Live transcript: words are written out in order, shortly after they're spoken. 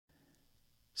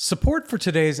Support for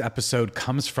today's episode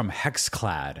comes from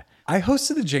Hexclad. I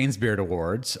hosted the James Beard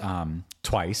Awards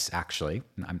twice, actually.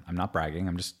 I'm not bragging,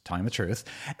 I'm just telling the truth.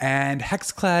 And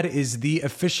Hexclad is the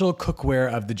official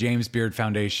cookware of the James Beard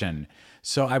Foundation.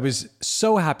 So I was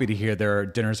so happy to hear they're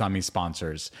Dinners on Me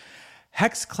sponsors.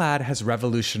 Hexclad has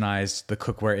revolutionized the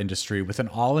cookware industry with an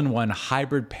all-in-one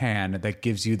hybrid pan that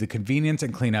gives you the convenience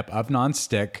and cleanup of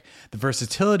nonstick, the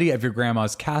versatility of your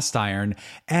grandma's cast iron,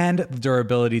 and the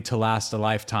durability to last a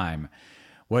lifetime.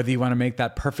 Whether you want to make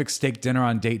that perfect steak dinner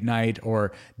on date night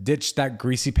or ditch that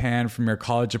greasy pan from your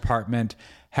college apartment,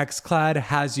 Hexclad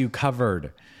has you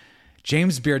covered.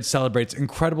 James Beard celebrates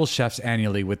incredible chefs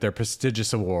annually with their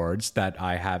prestigious awards that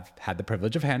I have had the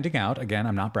privilege of handing out. Again,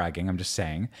 I'm not bragging, I'm just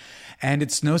saying. And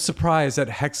it's no surprise that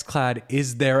Hexclad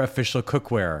is their official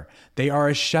cookware. They are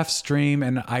a chef's dream,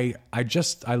 and I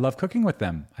love cooking with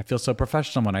them. I feel so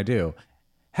professional when I do.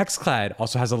 Hexclad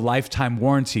also has a lifetime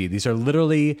warranty. These are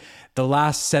literally the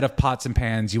last set of pots and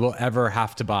pans you will ever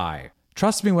have to buy.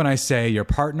 Trust me when I say your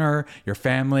partner, your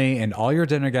family, and all your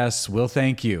dinner guests will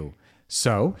thank you.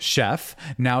 So, chef,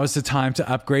 now is the time to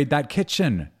upgrade that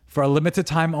kitchen. For a limited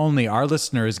time only, our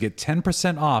listeners get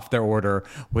 10% off their order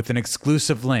with an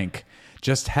exclusive link.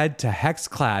 Just head to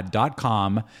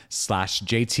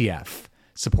hexclad.com/JTF.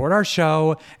 Support our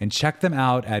show and check them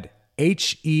out at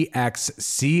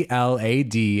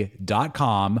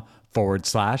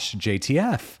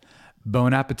hexclad.com/JTF.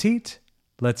 Bon appetit.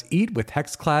 Let's eat with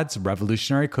Hexclad's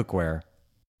revolutionary cookware.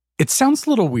 It sounds a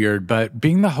little weird, but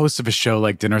being the host of a show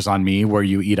like Dinners on Me, where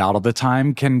you eat out all the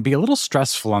time, can be a little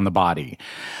stressful on the body.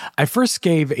 I first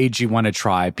gave AG1 a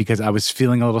try because I was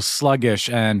feeling a little sluggish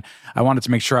and I wanted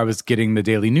to make sure I was getting the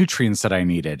daily nutrients that I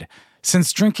needed.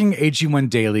 Since drinking AG1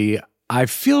 daily, I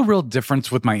feel a real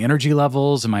difference with my energy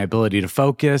levels and my ability to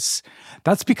focus.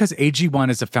 That's because AG1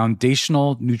 is a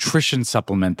foundational nutrition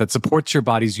supplement that supports your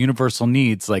body's universal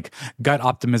needs like gut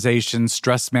optimization,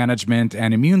 stress management,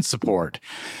 and immune support.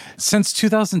 Since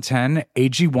 2010,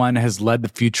 AG1 has led the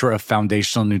future of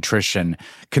foundational nutrition,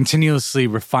 continuously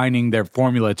refining their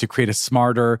formula to create a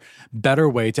smarter, better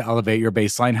way to elevate your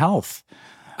baseline health.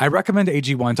 I recommend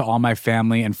AG1 to all my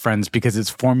family and friends because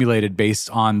it's formulated based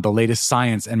on the latest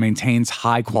science and maintains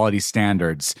high-quality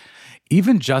standards.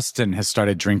 Even Justin has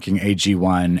started drinking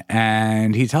AG1,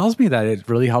 and he tells me that it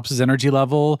really helps his energy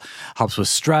level, helps with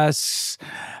stress,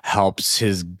 helps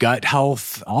his gut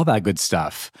health, all that good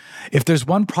stuff. If there's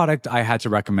one product I had to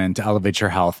recommend to elevate your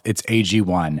health, it's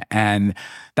AG1, and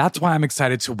that's why I'm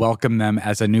excited to welcome them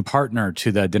as a new partner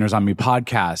to the Dinners on Me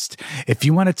podcast. If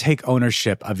you want to take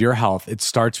ownership of your health, it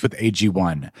starts with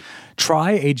AG1.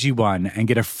 Try AG1 and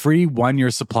get a free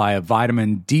 1-year supply of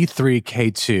vitamin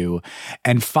D3K2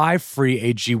 and 5 free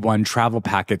AG1 travel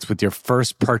packets with your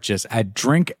first purchase at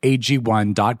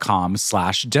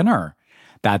drinkag1.com/dinner.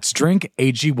 That's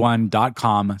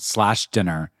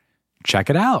drinkag1.com/dinner. Check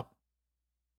it out.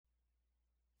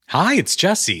 Hi, it's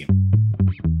Jesse.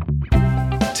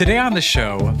 Today on the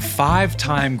show,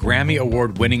 5-time Grammy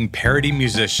Award-winning parody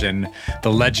musician,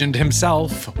 the legend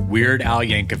himself, Weird Al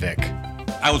Yankovic.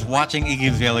 I was watching Iggy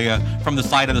Azalea from the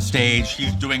side of the stage.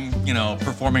 She's doing,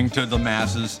 performing to the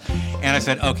masses. And I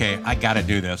said, okay, I got to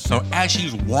do this. So as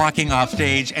she's walking off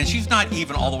stage, and she's not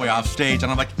even all the way off stage,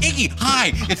 and I'm like, Iggy,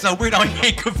 hi, it's Weird Al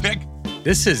Yankovic.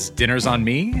 This is Dinners on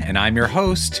Me, and I'm your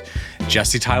host,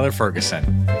 Jesse Tyler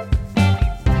Ferguson.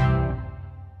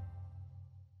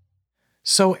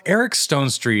 So Eric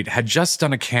Stonestreet had just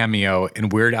done a cameo in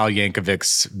Weird Al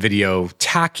Yankovic's video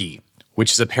Tacky,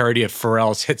 which is a parody of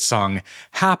Pharrell's hit song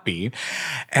Happy.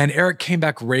 And Eric came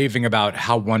back raving about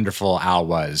how wonderful Al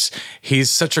was.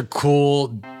 He's such a cool,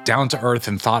 down-to-earth,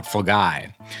 and thoughtful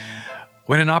guy.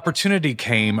 When an opportunity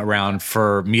came around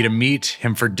for me to meet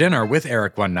him for dinner with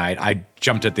Eric one night, I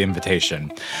jumped at the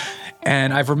invitation.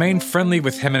 And I've remained friendly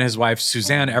with him and his wife,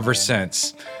 Suzanne, ever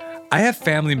since. I have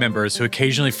family members who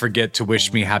occasionally forget to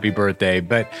wish me happy birthday,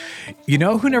 but you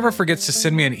know who never forgets to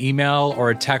send me an email or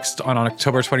a text on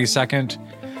October 22nd?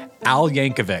 Al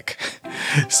Yankovic.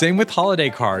 Same with holiday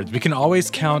cards. We can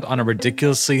always count on a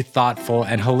ridiculously thoughtful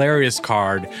and hilarious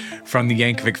card from the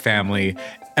Yankovic family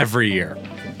every year.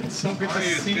 It's so good to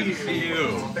see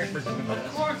you. Thanks for doing that.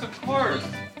 Of course.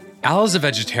 Al is a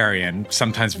vegetarian,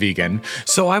 sometimes vegan,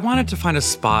 so I wanted to find a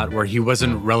spot where he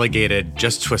wasn't relegated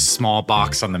just to a small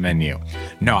box on the menu.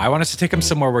 No, I wanted to take him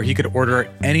somewhere where he could order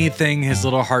anything his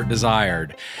little heart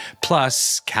desired.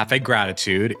 Plus, Cafe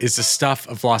Gratitude is the stuff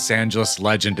of Los Angeles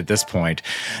legend at this point.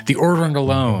 The ordering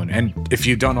alone, and if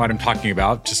you don't know what I'm talking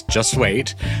about, just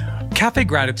wait. Cafe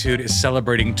Gratitude is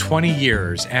celebrating 20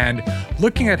 years, and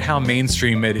looking at how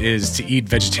mainstream it is to eat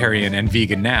vegetarian and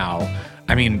vegan now,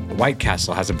 I mean, White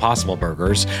Castle has Impossible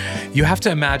Burgers. You have to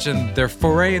imagine their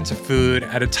foray into food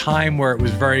at a time where it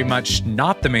was very much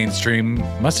not the mainstream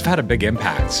must have had a big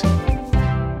impact.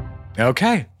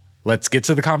 Okay, let's get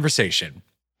to the conversation.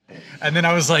 And then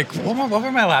I was like, what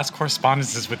were my last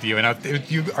correspondences with you? And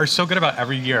you are so good about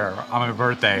every year on my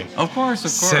birthday. Of course.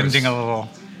 Sending a little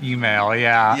email,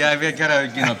 yeah. Yeah, I've got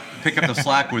to pick up the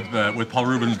slack with Paul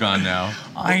Rubin's gone now.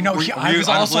 I know. I was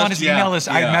also on his email list.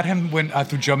 I met him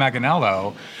through Joe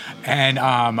Manganiello. And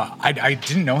I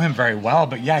didn't know him very well,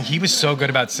 but yeah, he was so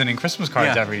good about sending Christmas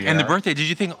cards every year. And the birthday, did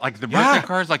you think, like, the birthday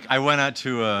cards? Like, I went out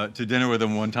to dinner with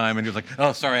him one time, and he was like,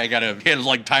 oh, sorry, he had his,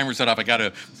 like, timer set up. I got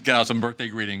to get out some birthday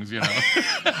greetings, you know?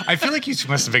 I feel like you two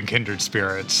must have been kindred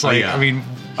spirits. Like, I mean,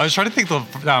 I was trying to think of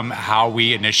how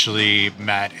we initially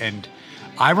met, and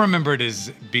I remember it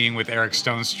as being with Eric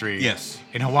Stone Street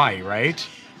in Hawaii, right?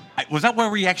 Was that where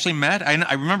we actually met?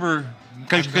 I remember...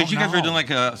 Because you guys were doing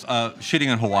like a shitting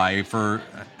in Hawaii for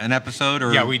an episode, or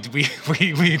we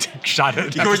shot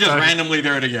it. You were just randomly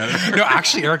there together. No,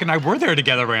 actually, Eric and I were there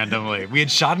together randomly. We had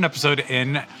shot an episode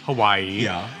in Hawaii.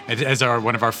 As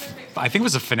one of our, I think it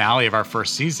was a finale of our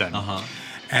first season.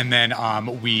 And then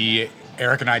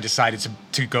Eric and I decided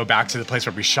to go back to the place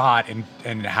where we shot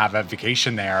and have a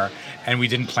vacation there. And we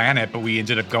didn't plan it, but we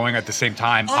ended up going at the same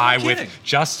time. With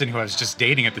Justin, who I was just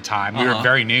dating at the time. We were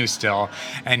very new still.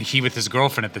 And he with his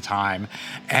girlfriend at the time.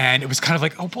 And it was kind of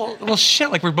like, well,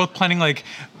 shit. Like, we're both planning, like,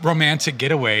 romantic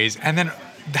getaways. And then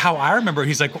how I remember,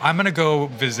 he's like, I'm going to go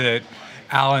visit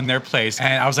Alan, their place.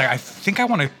 And I was like, I think I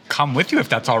want to come with you if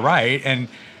that's all right. And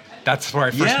that's where I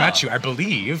first met you, I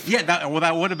believe. Yeah, that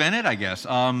would have been it, I guess.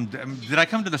 Did I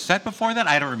come to the set before that?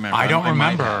 I don't remember. I don't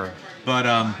remember.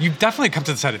 But you've definitely come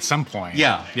to the set at some point.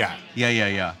 Yeah.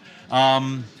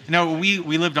 No, we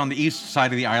lived on the east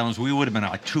side of the islands. We would have been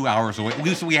like 2 hours away.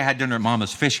 We had dinner at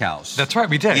Mama's Fish House. That's right,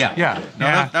 we did. Yeah.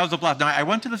 That was a blast. Now, I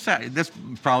went to the set. This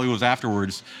probably was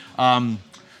afterwards.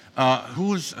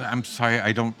 Who's? I'm sorry,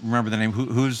 I don't remember the name.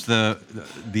 Who's the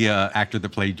actor that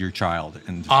played your child?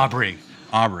 Aubrey.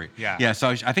 Yeah. So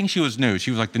I think she was new.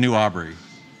 She was like the new Aubrey.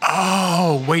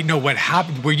 Oh, wait, no. What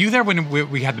happened? Were you there when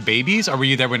we had the babies, or were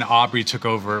you there when Aubrey took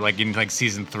over, like in like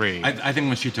season 3? I think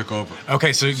when she took over.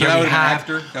 Okay, so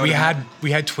yeah,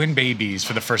 we had twin babies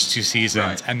for the first 2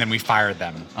 seasons, and then we fired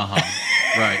them.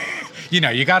 Right. You know,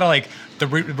 you gotta like. The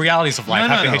realities of life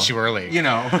have to hit you early. You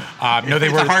know, it's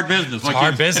a hard business. It's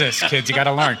hard business, kids. You got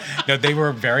to learn. No, they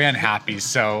were very unhappy.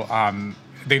 So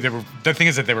they were. The thing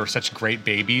is that they were such great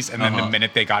babies, and then the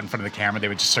minute they got in front of the camera, they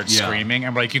would just start screaming.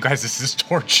 And we're like, "You guys, this is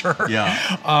torture."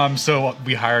 Yeah. So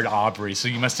we hired Aubrey. So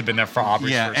you must have been there for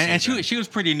Aubrey's first season. And she was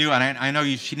pretty new, and I know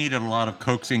she needed a lot of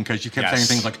coaxing because she kept saying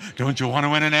things like, "Don't you want to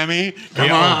win an Emmy?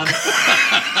 Come on."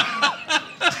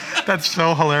 That's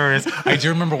so hilarious. I do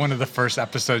remember one of the first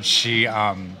episodes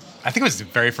I think it was the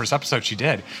very first episode she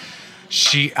did.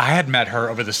 I had met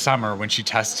her over the summer when she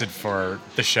tested for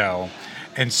the show.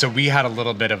 And so we had a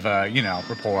little bit of a,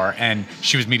 rapport, and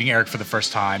she was meeting Eric for the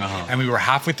first time, and we were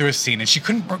halfway through a scene, and she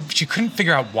couldn't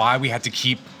figure out why we had to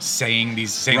keep saying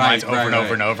these same lines over and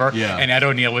over and over. Yeah. And Ed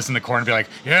O'Neill was in the corner and be like,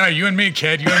 "Yeah, you and me,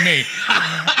 kid, you and me."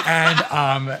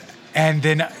 And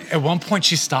then at one point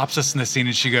she stops us in the scene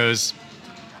and she goes,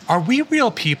 "Are we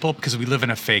real people because we live in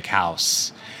a fake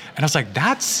house?" And I was like,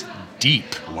 that's deep.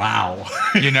 Wow.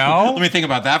 You know? Let me think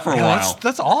about that for a while.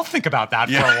 Let's all think about that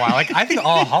for a while. Like, I think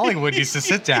all Hollywood needs to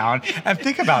sit down and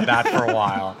think about that for a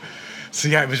while. So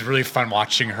yeah, it was really fun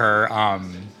watching her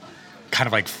kind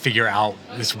of like figure out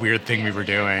this weird thing we were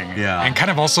doing. Yeah. And kind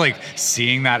of also like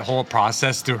seeing that whole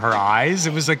process through her eyes.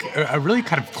 It was like a really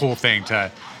kind of cool thing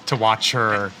to watch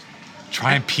her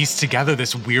try and piece together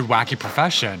this weird, wacky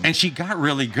profession. And she got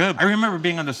really good. I remember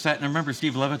being on the set, and I remember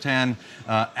Steve Levitan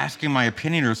asking my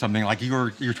opinion or something. Like,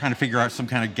 you're trying to figure out some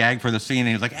kind of gag for the scene,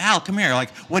 and he's like, "Al, come here. Like,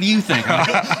 what do you think?"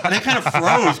 And they kind of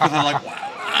froze because I'm like, wow.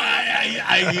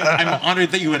 I'm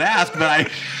honored that you would ask, but I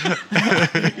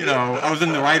was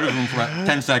in the writer's room for about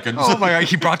 10 seconds. Oh my God,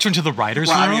 he brought you into the writer's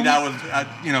room? I mean, that was,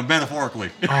 metaphorically.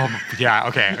 Yeah,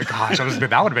 okay. Gosh, that would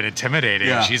have been intimidating.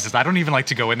 Yeah. Jesus, I don't even like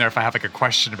to go in there if I have like a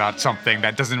question about something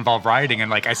that doesn't involve writing,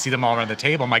 and like I see them all around the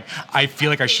table. I'm like, I feel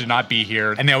like I should not be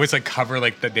here. And they always like cover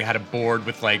like that they had a board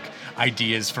with like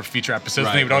ideas for future episodes,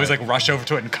 and they would always like rush over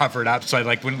to it and cover it up. So I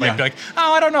like wouldn't like be like,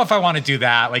 "Oh, I don't know if I want to do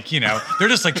that." Like, they're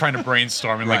just like trying to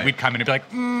brainstorm, and like we'd come in and be like,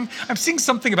 "I'm seeing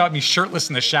something about me shirtless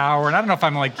in the shower, and I don't know if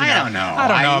I'm like, I don't know. I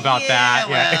don't know about that."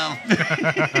 Well.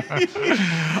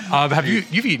 Have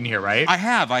you've eaten here, right? I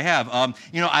have.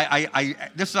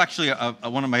 This is actually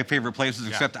one of my favorite places.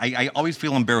 Except I always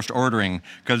feel embarrassed ordering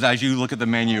because as you look at the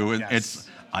menu, it's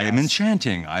I am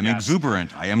enchanting. I'm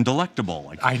exuberant. I am delectable.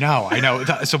 Like, I know.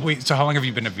 So how long have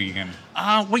you been a vegan?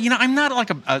 Well, I'm not like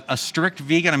a strict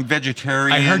vegan. I'm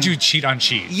vegetarian. I heard you cheat on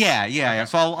cheese. Yeah.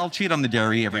 So I'll cheat on the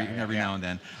dairy every now and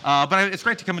then. But it's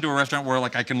great to come into a restaurant where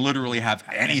like I can literally have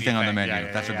anything on the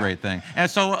menu. That's a great thing. And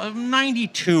so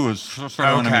 92 is sort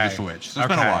of when I made the switch. So it's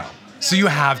been a while. So you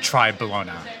have tried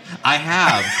bologna. I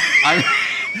have.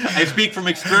 I speak from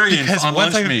experience on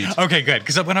lunch meat. Okay, good.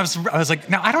 Because when I was like,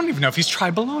 now I don't even know if he's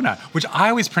tried bologna, which I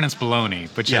always pronounce bologna,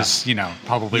 which is,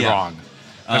 probably wrong.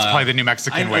 That's probably the New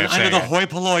Mexican way of saying it. I know the hoi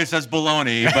polloi says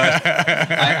bologna, but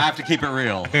I have to keep it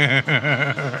real.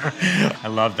 I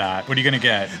love that. What are you going to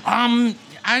get?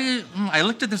 I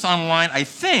looked at this online. I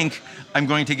think I'm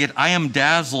going to get I Am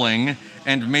Dazzling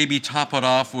and maybe top it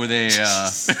off with a...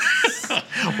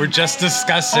 We're just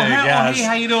discussing, yes. Hey,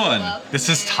 how you doing? This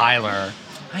is Tyler.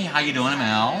 Hi, how you doing? I'm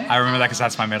Al. I remember that because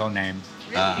that's my middle name.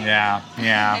 Really? Yeah.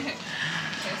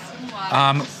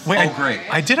 Wait, great.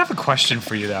 I did have a question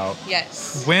for you, though.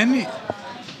 Yes. When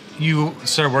you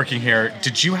started working here,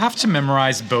 did you have to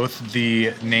memorize both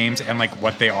the names and, like,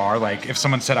 what they are? Like, if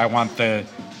someone said, I want the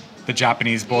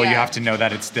Japanese bowl, you have to know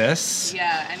that it's this?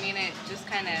 Yeah, I mean, it just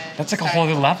kind of... That's like a whole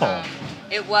other level.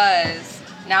 It was.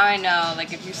 Now I know,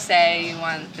 like, if you say you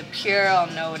want the pure,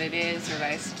 I'll know what it is, or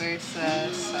vice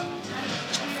versa, so...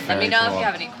 Let me know if you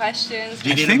have any questions. Do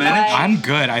you need a minute? I'm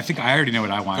good. I think I already know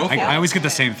what I want. I always get the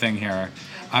same thing here.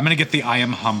 I'm going to get the I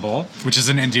Am Humble, which is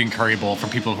an Indian curry bowl for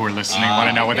people who are listening want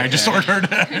to know what I just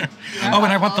ordered. And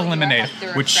I want the lemonade,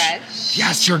 which...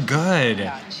 Yes, you're good.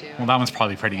 Got you. Well, that one's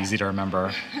probably pretty easy to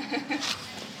remember.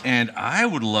 And I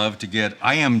would love to get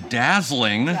I Am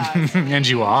Dazzling. And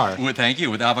you are. Thank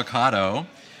you, with avocado.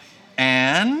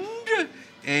 And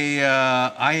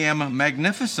I Am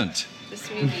Magnificent. This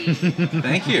movie.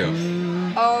 Thank you.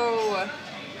 Oh,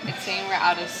 it's saying we're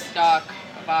out of stock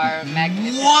of our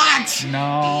magnificent. What?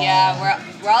 No. Yeah,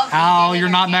 we're all... Al, you're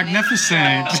not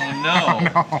magnificent.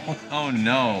 Oh,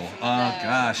 no. Oh,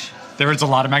 gosh. There was a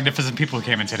lot of magnificent people who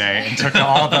came in today and took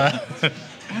all the...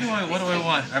 What do I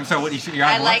want? I'm sorry, you're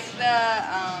I like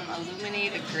the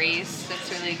Illuminated Grace. That's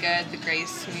really good. The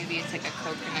Grace smoothie. It's like a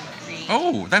coconut cream.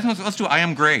 Oh, let's do I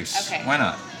Am Grace. Okay. Why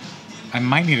not? I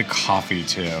might need a coffee,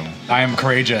 too. I am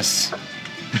courageous.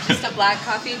 Just a black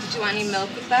coffee. Did you want any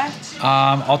milk with that?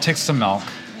 I'll take some milk.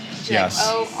 Yes.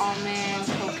 Like oat, almond,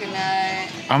 coconut.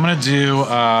 I'm going to do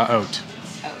oat. Oat.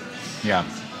 Yeah.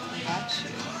 Got you.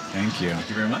 Thank you. Thank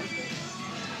you very much.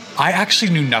 I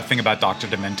actually knew nothing about Dr.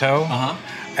 Demento. Uh-huh.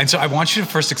 And so I want you to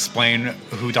first explain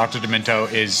who Dr. Demento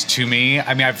is to me.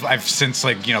 I mean, I've since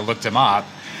looked him up,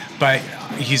 but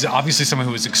he's obviously someone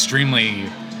who was extremely,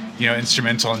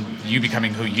 instrumental in you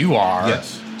becoming who you are.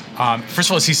 Yes. First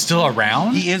of all, is he still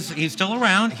around? He's still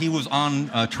around. He was on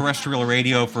terrestrial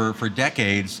radio for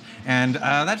decades, and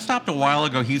that stopped a while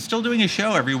ago. He's still doing a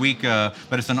show every week, but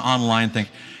it's an online thing.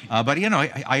 But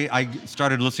I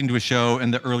started listening to a show in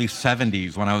the early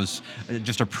 70s when I was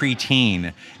just a preteen.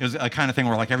 It was a kind of thing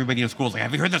where like everybody in school was like,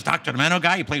 have you heard this Dr. Demento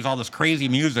guy? He plays all this crazy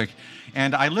music.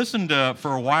 And I listened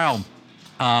for a while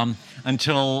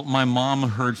until my mom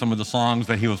heard some of the songs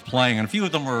that he was playing. And a few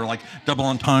of them were like double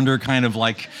entendre, kind of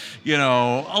like,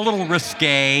 a little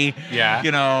risque.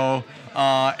 Yeah.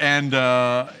 And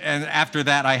after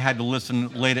that, I had to listen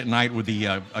late at night with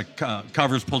the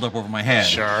covers pulled up over my head.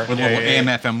 Sure. With a little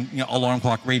AM/FM alarm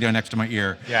clock radio next to my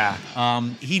ear. Yeah.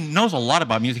 He knows a lot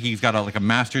about music. He's got a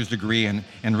master's degree in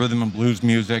rhythm and blues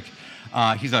music.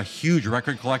 He's a huge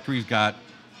record collector. He's got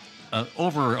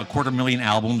over 250,000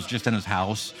 albums just in his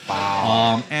house.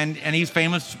 Wow. And he's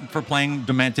famous for playing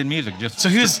demented music. So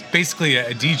he was basically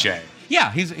a DJ. Yeah,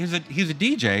 he's a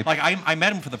DJ. Like I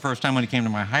met him for the first time when he came to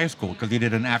my high school because he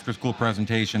did an after-school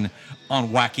presentation on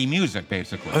wacky music,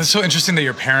 basically. It's so interesting that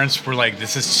your parents were like,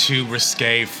 "This is too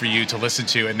risque for you to listen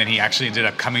to," and then he actually ended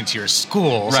up coming to your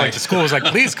school. So Right. like the school was like,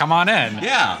 "Please come on in."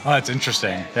 Yeah. Oh, that's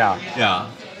interesting. Yeah. Yeah.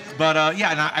 But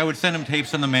and I would send him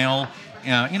tapes in the mail.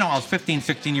 I was 15,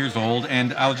 16 years old,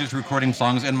 and I was just recording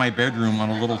songs in my bedroom on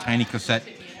a little tiny cassette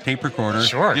tape recorder.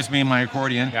 Sure. Just me and my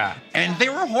accordion. Yeah. And they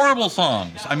were horrible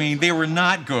songs. I mean, they were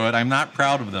not good. I'm not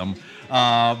proud of them.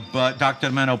 But Dr.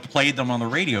 Demento played them on the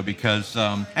radio because,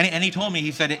 and he told me,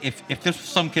 he said, if this was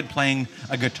some kid playing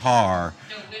a guitar,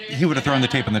 he would have thrown the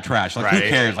tape in the trash. Like, Right. who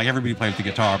cares? Like, everybody plays the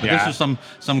guitar. But Yeah. this is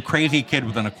some crazy kid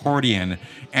with an accordion,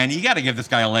 and you got to give this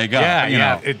guy a leg up.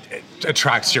 Yeah, It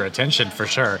attracts your attention for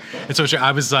sure. And so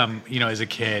I was, as a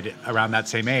kid around that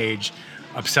same age,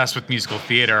 obsessed with musical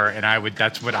theater, and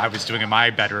that's what I was doing in my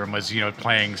bedroom was,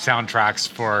 playing soundtracks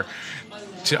for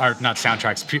or not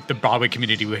soundtracks, the Broadway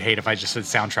community would hate if I just said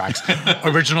soundtracks.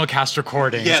 Original cast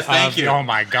recordings. Yes, thank you. Oh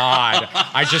my God.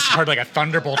 I just heard like a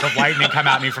thunderbolt of lightning come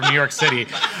at me from New York City.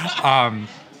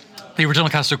 The original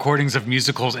cast recordings of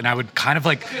musicals, and I would kind of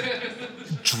like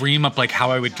dream up like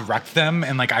how I would direct them,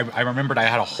 and like I remembered I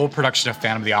had a whole production of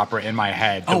Phantom of the Opera in my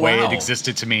head, the way it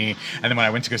existed to me. And then when I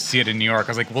went to go see it in New York, I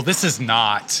was like, well, this is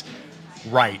not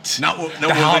right. Not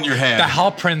within your head. The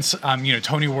Hal Prince,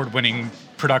 Tony Award-winning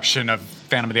production of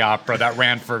Phantom of the Opera that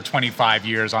ran for 25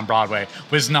 years on Broadway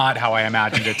was not how I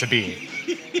imagined it to be.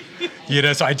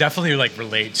 So I definitely like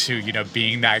relate to,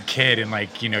 being that kid in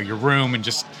like, your room and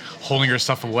just holding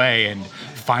yourself away and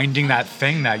finding that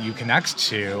thing that you connect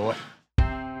to.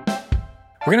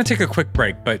 We're going to take a quick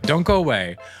break, but don't go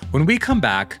away. When we come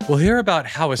back, we'll hear about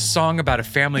how a song about a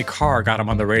family car got him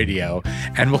on the radio,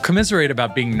 and we'll commiserate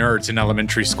about being nerds in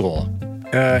elementary school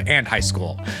and high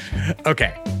school.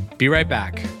 Okay, be right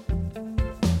back.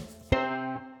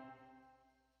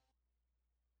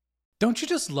 Don't you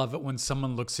just love it when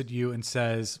someone looks at you and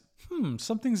says,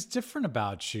 something's different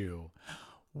about you?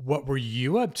 What were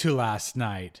you up to last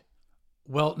night?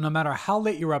 Well, no matter how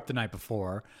late you were up the night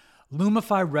before,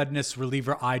 Lumify Redness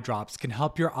Reliever Eye Drops can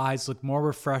help your eyes look more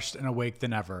refreshed and awake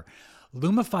than ever.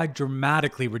 Lumify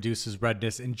dramatically reduces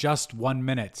redness in just 1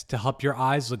 minute to help your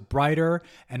eyes look brighter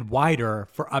and wider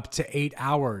for up to 8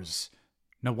 hours.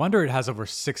 No wonder it has over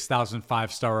 6,000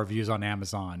 5-star reviews on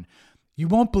Amazon. You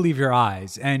won't believe your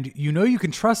eyes, and you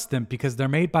can trust them because they're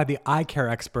made by the eye care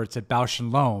experts at Bausch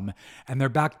 & Lomb, and they're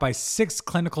backed by 6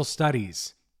 clinical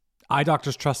studies. Eye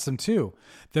doctors trust them too.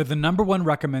 They're the #1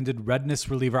 recommended redness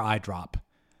reliever eye drop.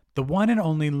 The one and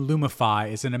only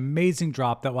Lumify is an amazing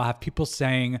drop that will have people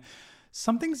saying,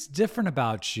 something's different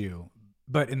about you,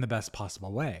 but in the best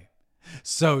possible way.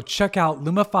 So check out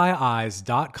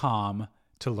lumifyeyes.com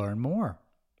to learn more.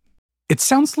 It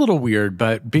sounds a little weird,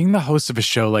 but being the host of a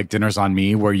show like Dinners on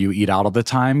Me, where you eat out all the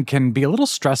time, can be a little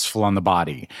stressful on the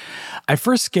body. I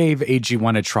first gave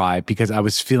AG1 a try because I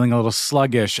was feeling a little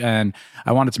sluggish and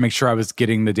I wanted to make sure I was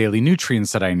getting the daily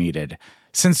nutrients that I needed.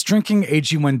 Since drinking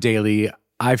AG1 daily,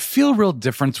 I feel a real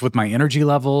difference with my energy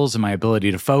levels and my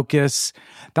ability to focus.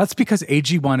 That's because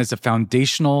AG1 is a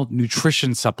foundational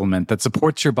nutrition supplement that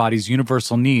supports your body's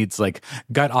universal needs like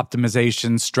gut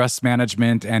optimization, stress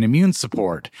management, and immune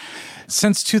support.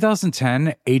 Since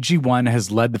 2010, AG1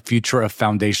 has led the future of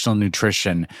foundational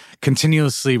nutrition,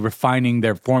 continuously refining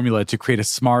their formula to create a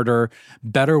smarter,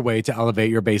 better way to elevate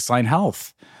your baseline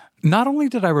health. Not only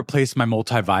did I replace my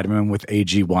multivitamin with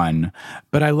AG1,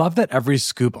 but I love that every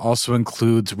scoop also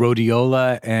includes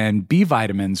rhodiola and B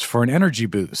vitamins for an energy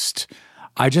boost.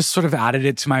 I just sort of added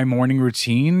it to my morning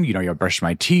routine. I brush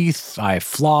my teeth, I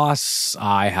floss,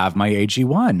 I have my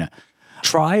AG1.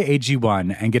 Try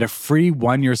AG1 and get a free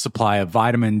 1-year supply of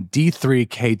vitamin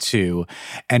D3K2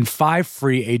 and 5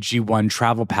 free AG1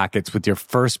 travel packets with your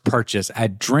first purchase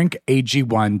at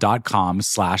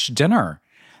drinkag1.com/dinner.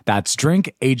 That's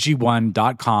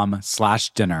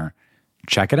drinkag1.com/dinner.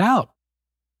 Check it out.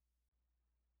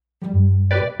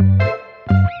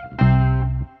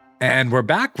 And we're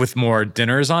back with more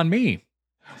Dinners on Me.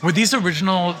 Were these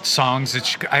original songs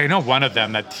that I know one of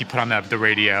them that he put on the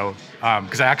radio,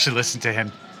 because I actually listened to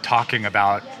him talking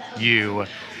about you,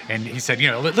 and he said,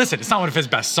 listen, it's not one of his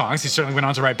best songs. He certainly went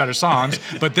on to write better songs,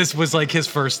 but this was like his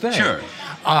first thing. Sure.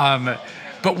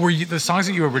 But were the songs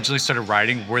that you originally started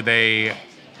writing, were they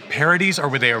parodies or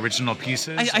were they original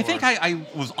pieces? I think I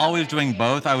was always doing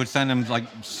both. I would send him like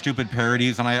stupid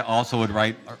parodies, and I also would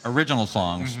write original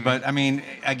songs. Mm-hmm. But I mean,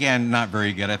 again, not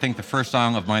very good. I think the first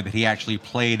song of mine that he actually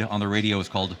played on the radio was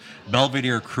called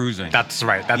Belvedere Cruising. That's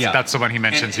right. That's the one he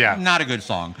mentions, and not a good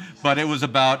song. But it was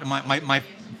about my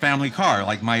family car.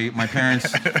 Like my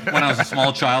parents, when I was a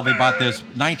small child, they bought this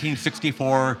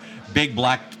 1964 big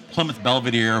black Plymouth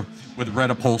Belvedere with red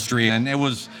upholstery, and it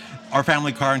was our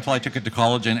family car until I took it to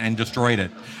college and destroyed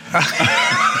it.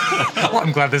 Well,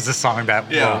 I'm glad there's a song that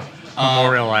will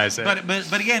memorialize it.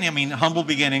 But again, I mean, humble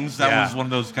beginnings. That was one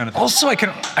of those kind of things. Also, I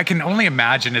can only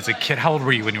imagine as a kid. How old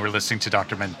were you when you were listening to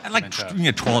Dr. Mento? Like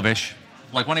 12-ish.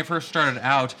 Like when I first started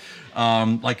out,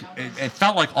 it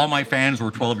felt like all my fans were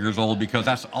 12 years old because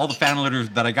that's all the fan letters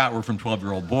that I got were from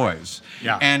 12-year-old boys.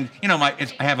 Yeah. And I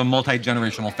have a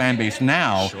multi-generational fan base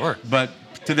now. Sure. But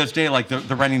to this day, like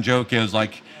the running joke is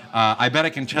like, I bet I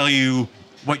can tell you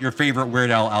what your favorite Weird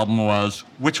Al album was.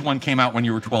 Which one came out when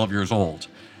you were 12 years old?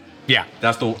 Yeah,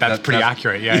 that's pretty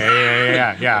accurate.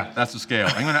 Yeah. That's the scale.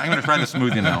 I'm gonna try the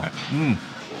smoothie now.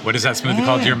 What is that smoothie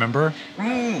called? Do you remember?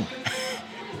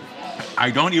 I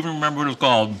don't even remember what it's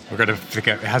called. We're gonna think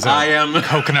it has a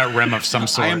coconut rim of some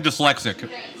sort. I am dyslexic.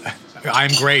 I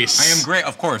Am Grace. I Am Grace.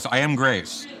 Of course, I Am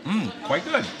Grace. Quite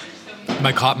good.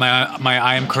 My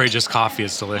I Am Courageous coffee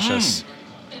is delicious.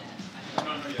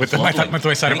 With my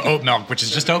side of oat milk, which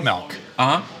is just oat milk.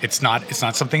 Uh-huh. It's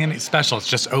not something special. It's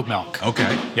just oat milk.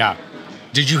 Okay. Yeah.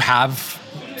 Did you have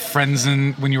friends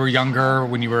when you were younger?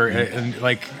 When you were in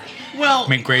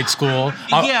grade school?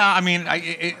 Yeah. I mean,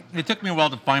 it took me a while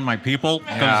to find my people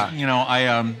because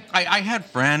I had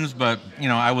friends, but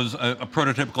I was a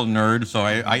prototypical nerd, so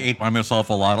I ate by myself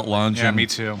a lot at lunch. Yeah, me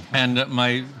too. And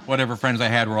my whatever friends I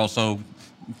had were also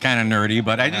kind of nerdy,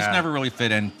 but I just never really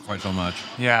fit in quite so much.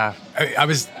 Yeah, I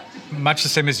was much the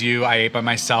same as you. I ate by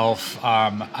myself.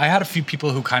 I had a few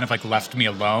people who kind of like left me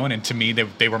alone, and to me,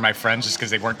 they were my friends just because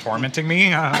they weren't tormenting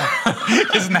me.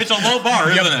 It's a low bar,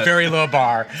 isn't it? Very low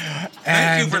bar.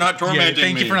 Thank you for not tormenting me.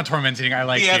 Thank you for not tormenting. I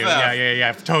like you. BFF.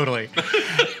 Yeah, totally.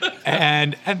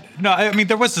 and no, I mean,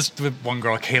 there was this one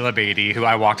girl, Kayla Beatty, who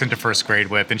I walked into first grade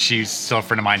with, and she's still a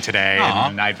friend of mine today. Aww.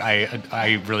 And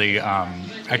I really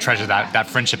I treasure that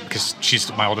friendship because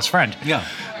she's my oldest friend. Yeah.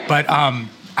 But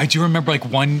I do remember like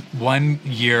one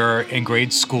year in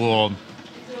grade school,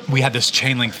 we had this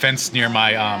chain link fence near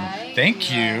my.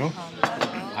 Thank you.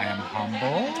 I am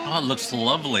humble. Oh, it looks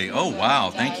lovely. Oh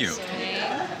wow, thank you.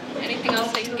 Anything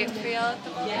else I can get for y'all at the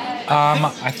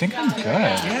moment? I think I'm good.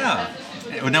 Yeah.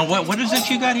 Now, what is it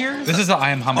you got here? This is the I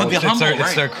Am Humble. Oh, the humble,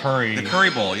 it's their curry. The curry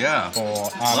bowl, yeah. Bowl.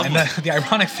 And the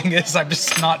ironic thing is I'm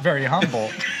just not very humble.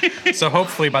 So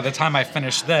hopefully by the time I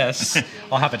finish this,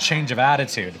 I'll have a change of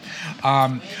attitude.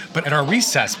 But at our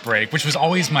recess break, which was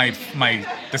always the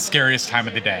scariest time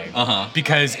of the day,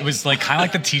 because it was like kind of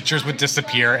like the teachers would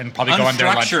disappear and probably go on their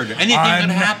lunch. Unstructured. Anything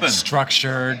could happen.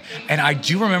 Unstructured. And I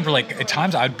do remember like at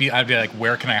times I'd be like,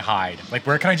 where can I hide? Like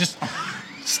where can I just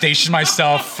station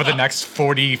myself for the next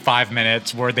 45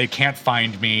 minutes where they can't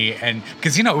find me? And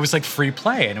because it was like free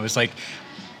play, and it was like,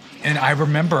 and I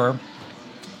remember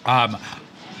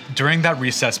during that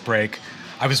recess break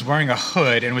I was wearing a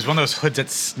hood, and it was one of those hoods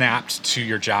that snapped to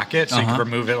your jacket so you could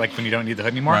remove it like when you don't need the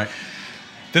hood anymore. Right.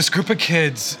 This group of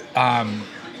kids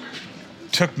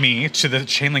took me to the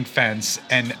chain link fence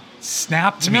and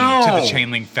snapped me to the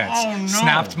chain link fence. Oh, no.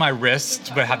 Snapped my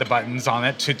wrist, but had the buttons on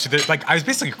it to the like. I was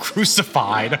basically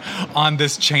crucified on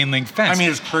this chain link fence. I mean,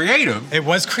 it's creative. It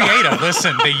was creative.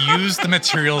 Listen, they used the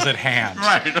materials at hand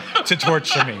to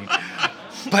torture me.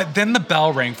 But then the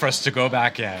bell rang for us to go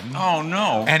back in. Oh,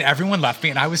 no. And everyone left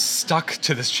me, and I was stuck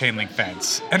to this chain link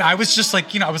fence. And I was just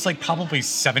like, I was like probably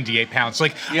 78 pounds.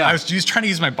 Like, I was just trying to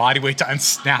use my body weight to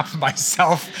unsnap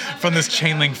myself from this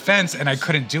chain link fence, and I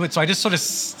couldn't do it. So I just sort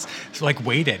of like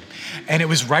waited. And it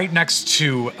was right next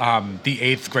to the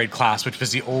 8th grade class, which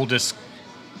was the oldest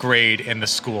grade in the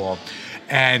school.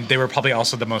 And they were probably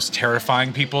also the most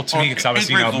terrifying people to me because I was,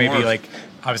 maybe like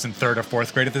I was in 3rd or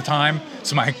 4th grade at the time.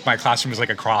 So my classroom was like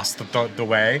across the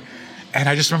way. And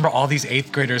I just remember all these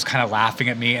 8th graders kind of laughing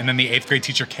at me. And then the 8th grade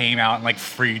teacher came out and like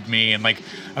freed me. And like,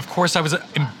 of course I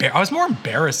was more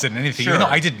embarrassed than anything, even though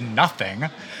I did nothing.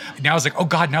 Now I was like, oh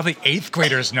God, now the 8th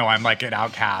graders know I'm like an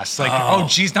outcast. Like, oh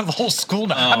geez, now the whole school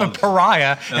knows. I'm a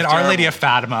pariah at Our Lady of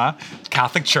Fatima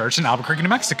Catholic Church in Albuquerque, New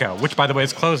Mexico, which by the way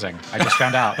is closing. I just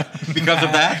found out. Because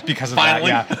of that? Because of Finally?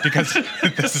 that, yeah. Because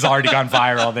this has already gone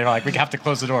viral. They were like, we have to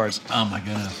close the doors. Oh my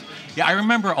goodness. Yeah, I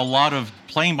remember a lot of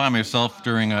playing by myself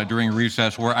during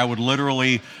recess where I would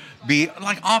literally be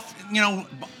like off,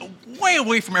 way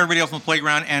away from everybody else on the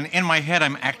playground, and in my head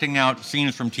I'm acting out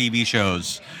scenes from TV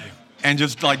shows. And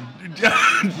just like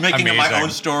making up my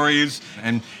own stories.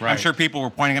 And I'm sure people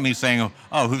were pointing at me saying,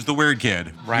 oh, who's the weird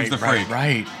kid? Right, who's the freak?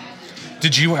 Right.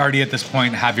 Did you already at this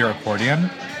point have your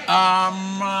accordion?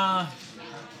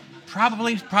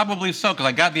 Probably so, because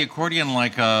I got the accordion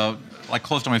like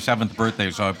close to my 7th birthday,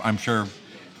 so I'm sure,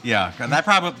 yeah, that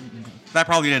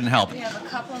probably didn't help. We have a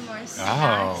couple more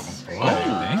snacks for you.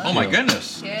 Oh my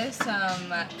goodness. Here's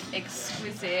some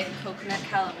exquisite coconut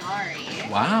calamari.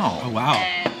 Wow. Oh, wow.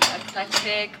 And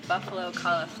eclectic buffalo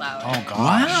cauliflower. Oh,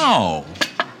 gosh. Wow.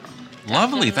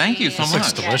 Lovely. Thank you so This much.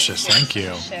 looks delicious. Thank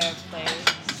you. Share,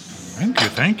 please.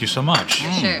 Thank you so much.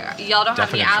 Sure. Y'all don't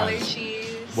Definitely have try any this.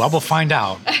 allergies? Well, we'll find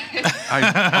out.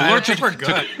 Allergic We're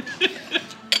good.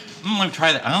 Let me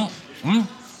try that.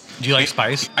 Do you like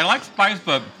spice? I like spice,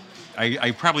 but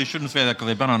I probably shouldn't say that because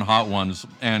I've been on hot ones.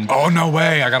 And Oh, no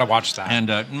way. I got to watch that.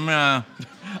 And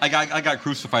I got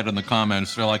crucified in the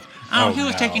comments. They're like, he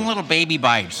was taking little baby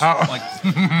bites. Oh. Like,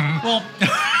 well,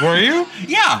 were you?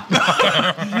 yeah.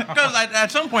 Because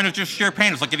at some point it's just sheer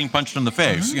pain. It's like getting punched in the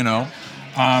face,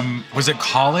 Was it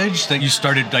college that you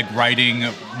started like writing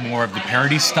more of the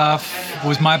parody stuff?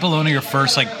 Was My Bologna your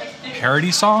first like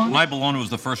parody song? My Bologna was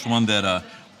the first one that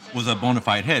was a bona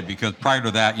fide hit because prior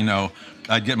to that,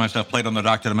 I'd get my stuff played on the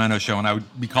Dr. Demento show, and I would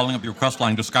be calling up your request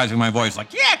line, disguising my voice,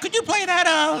 like, yeah, could you play that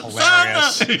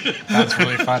Hilarious. That's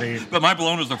really funny. But My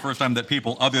Balloon was the first time that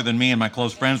people, other than me and my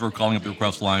close friends, were calling up the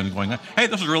request line and going, hey,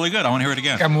 this is really good. I want to hear it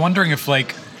again. I'm wondering if,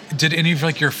 did any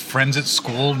of your friends at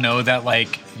school know that,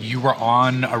 you were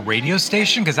on a radio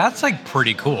station? Because that's,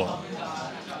 pretty cool.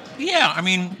 Yeah, I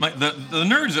mean, the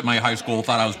nerds at my high school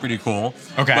thought I was pretty cool.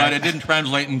 Okay. But it didn't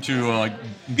translate into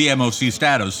BMOC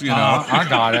status, I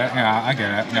got it. Yeah, I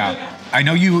get it. Yeah. I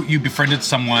know you befriended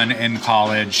someone in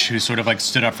college who sort of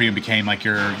stood up for you and became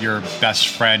your best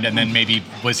friend, and then maybe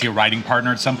was he a writing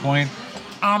partner at some point?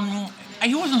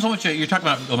 He wasn't so much. You're talking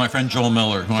about my friend Joel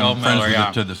Miller, who I'm friends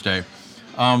with to this day.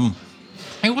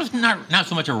 He was not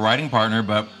so much a writing partner,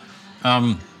 but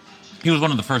he was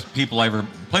one of the first people I ever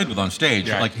played with on stage.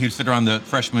 Yeah. He'd sit around the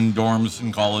freshman dorms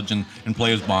in college and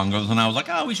play his bongos, and I was like,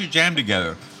 oh, we should jam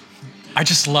together. I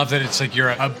just love that it's you're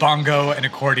a bongo and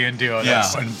accordion duo. Yeah.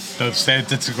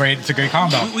 It's a great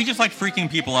combo. We just like freaking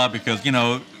people out because,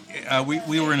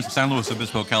 we were in San Luis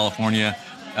Obispo, California,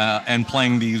 and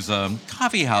playing these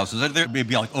coffee houses. There'd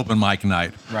be open mic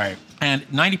night. Right. And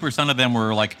 90% of them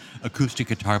were acoustic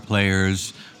guitar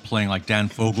players playing Dan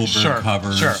Fogelberg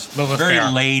covers. Sure. Very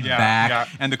laid back. Yeah.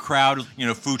 And the crowd,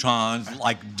 futons,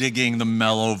 digging the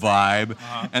mellow vibe.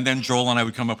 Uh-huh. And then Joel and I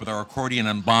would come up with our accordion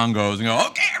and bongos and go,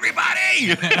 okay, everybody!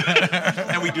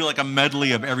 And we do a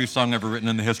medley of every song ever written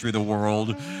in the history of the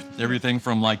world. Everything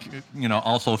from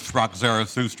also Sprach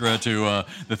Zarathustra to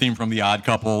the theme from The Odd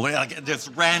Couple.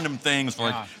 Just random things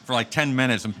for 10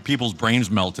 minutes and people's brains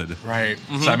melted. Right.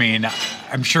 Mm-hmm. So, I mean,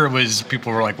 I'm sure it was,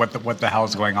 people were what the hell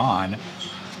is going on?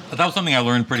 But that was something I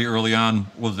learned pretty early on,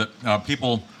 was that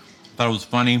people thought it was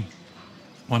funny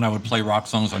when I would play rock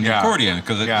songs on the accordion,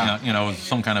 because it was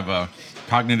some kind of a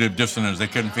cognitive dissonance. They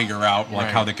couldn't figure out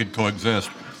how they could coexist.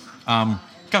 Because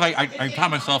I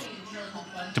taught myself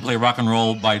to play rock and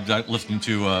roll by listening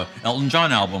to Elton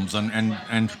John albums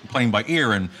and playing by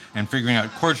ear and figuring out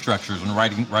chord structures and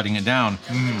writing it down.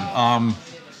 And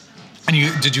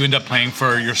did you end up playing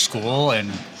for your school, and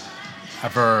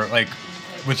ever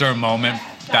was there a moment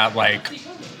that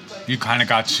you kind of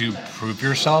got to prove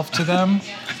yourself to them?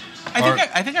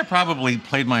 I think I probably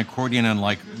played my accordion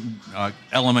in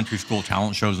elementary school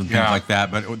talent shows and things like that,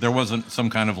 but there wasn't some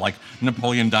kind of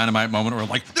Napoleon Dynamite moment where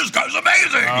this guy's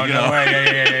amazing. Oh, no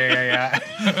way. Yeah.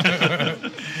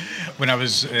 When I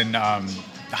was in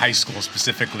high school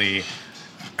specifically,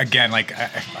 again, I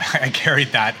carried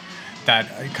that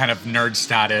kind of nerd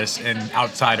status and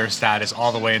outsider status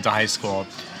all the way into high school.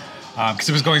 Because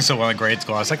it was going so well in grade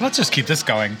school. I was like, let's just keep this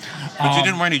going. But you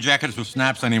didn't wear any jackets with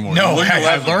snaps anymore. No,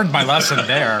 I learned my lesson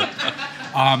there.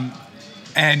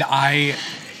 And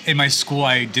in my school,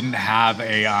 I didn't have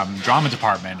a drama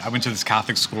department. I went to this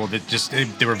Catholic school that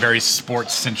they were very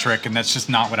sports-centric, and that's just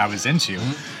not what I was into.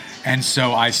 Mm-hmm. And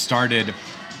so I started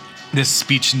this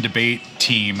speech and debate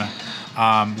team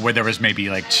where there was maybe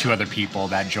 2 other people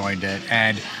that joined it.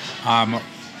 And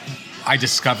I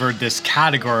discovered this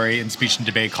category in speech and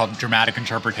debate called dramatic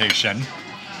interpretation.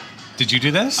 Did you do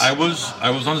this? I was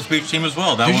on the speech team as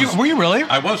well. Were you really?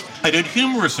 I was. I did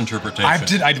humorous interpretation. I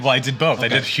did both. Okay. I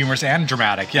did humorous and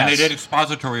dramatic. Yes. And I did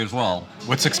expository as well.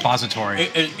 What's expository?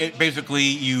 It basically,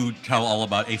 you tell all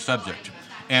about a subject.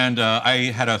 And I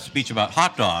had a speech about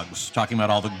hot dogs, talking about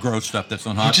all the gross stuff that's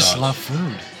on hot dogs. You just love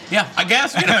food. Yeah, I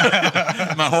guess.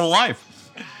 My whole life.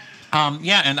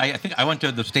 And I think I went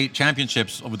to the state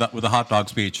championships with a hot dog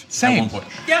speech. Same. At one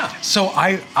point. Yeah. So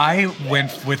I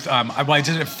went with I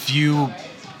did a few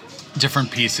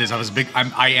different pieces.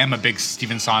 I am a big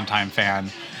Stephen Sondheim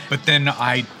fan, but then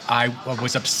I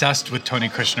was obsessed with Tony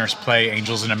Kushner's play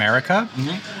Angels in America,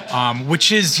 mm-hmm.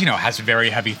 Which is has very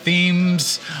heavy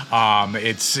themes.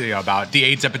 It's about the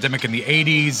AIDS epidemic in the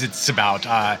 '80s. It's about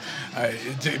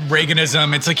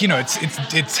Reaganism. It's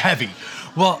it's heavy.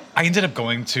 Well, I ended up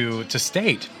going to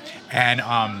state and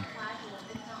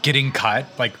getting cut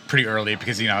pretty early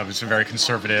because it was a very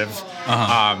conservative,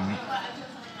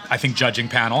 I think, judging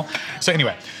panel. So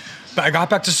anyway, but I got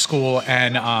back to school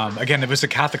and again, it was a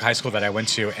Catholic high school that I went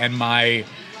to, and my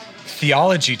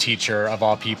theology teacher of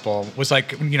all people was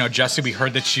like, Jesse, we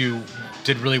heard that you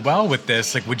did really well with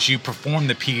this. Would you perform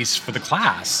the piece for the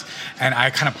class? And I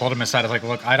kind of pulled him aside. I was like,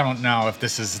 look, I don't know if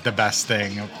this is the best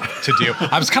thing to do.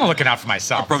 I was kind of looking out for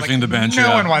myself. Approaching the bench.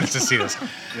 No one wants to see this.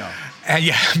 Yeah. And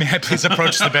may I please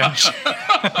approach the bench?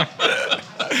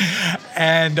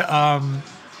 And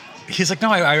he's like,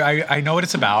 no, I know what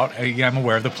it's about. I'm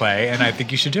aware of the play, and I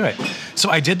think you should do it. So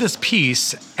I did this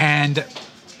piece, and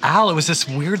Al, it was this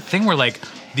weird thing where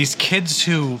these kids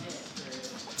who,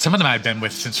 some of them I'd been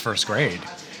with since first grade,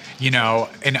 you know,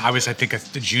 and I was, I think, a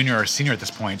junior or senior at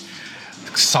this point,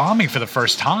 saw me for the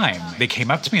first time. They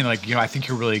came up to me and like, you know, I think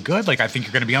you're really good. Like, I think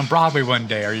you're going to be on Broadway one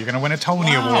day, or you're going to win a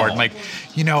Tony Award. And like,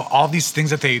 you know, all these things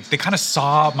that they kind of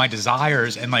saw my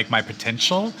desires and like my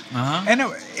potential. And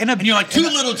you're like, too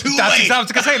little, too late. That's what I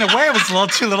was going to say. In a way, it was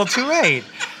a little too late.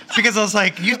 Because I was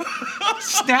like, you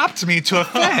snapped me to a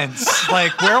fence.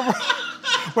 Like,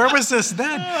 where was this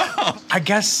then? I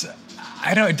guess,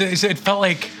 I don't know, it felt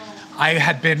like I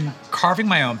had been carving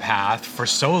my own path for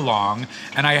so long,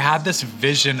 and I had this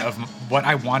vision of what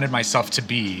I wanted myself to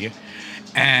be,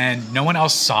 and no one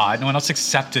else saw it, no one else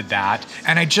accepted that,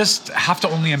 and I just have to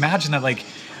only imagine that, like,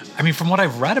 I mean, from what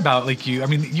I've read about, like,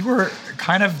 you were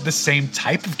kind of the same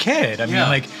type of kid. I mean,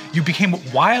 like, you became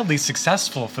wildly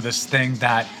successful for this thing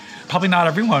that probably not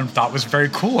everyone thought was very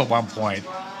cool at one point.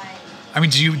 I mean,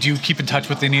 do you keep in touch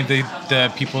with any of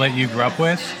the people that you grew up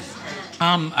with?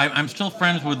 I'm still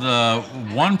friends with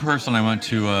one person I went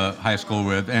to high school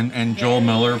with, and Joel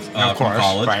Miller from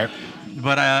college. Right.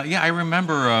 But I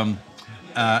remember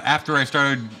after I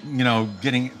started, you know,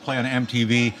 play on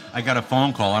MTV, I got a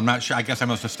phone call. I'm not sure. I guess I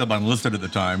must have still been listed at the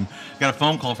time. Got a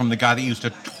phone call from the guy that used to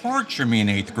torture me in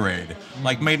 8th grade.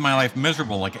 Like, made my life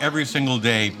miserable. Like, every single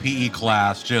day, PE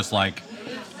class, just like,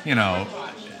 you know,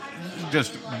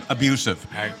 just abusive.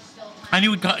 And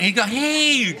he'd go,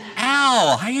 hey,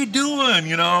 Al, how you doing?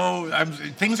 You know,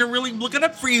 things are really looking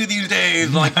up for you these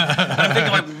days. Like, I'm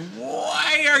thinking, like,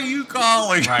 why are you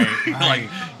calling? Right. Like,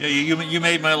 you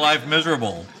made my life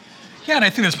miserable. Yeah, and I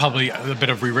think there's probably a bit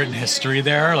of rewritten history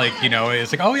there. Like, you know,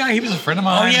 it's like, oh yeah, he was a friend of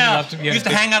mine. Oh yeah, we used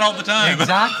to hang out all the time.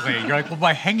 Exactly. You're like, well,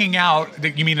 by hanging out,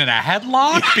 you mean in a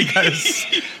headlock? Because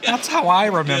that's how I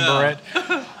remember it.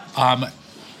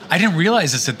 I didn't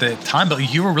realize this at the time,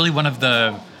 but you were really one of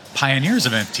the pioneers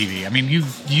of MTV. I mean,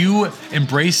 you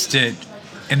embraced it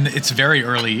in its very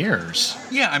early years.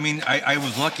 Yeah, I mean, I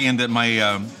was lucky in that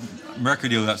my record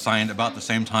deal got signed about the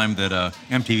same time that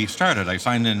MTV started. I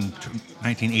signed in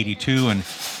 1982, and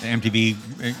MTV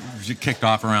kicked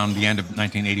off around the end of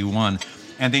 1981.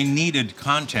 And they needed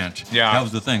content. Yeah. That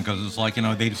was the thing, because it's like, you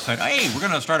know, they decided, hey, we're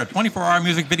going to start a 24-hour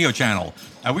music video channel.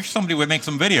 I wish somebody would make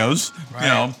some videos, right. You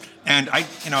know. And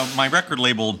my record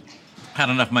label had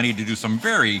enough money to do some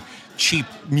very cheap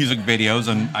music videos,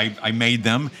 and I made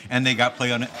them, and they got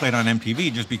played on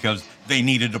MTV just because they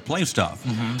needed to play stuff.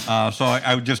 Mm-hmm. So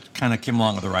I just kind of came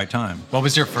along at the right time. What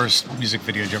was your first music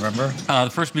video? Do you remember?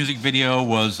 The first music video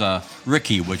was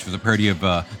Ricky, which was a parody of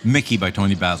Mickey by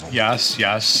Tony Basil. Yes.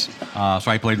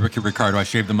 So I played Ricky Ricardo. I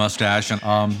shaved the mustache. And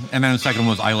then the second one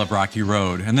was I Love Rocky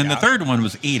Road. And then the third one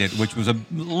was Eat It, which was a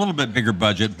little bit bigger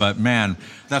budget. But, man,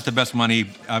 that's the best money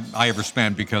I ever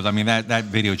spent, because, I mean, that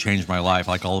video changed my life.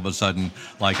 Like, all of a sudden,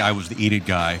 like, I was the Eat It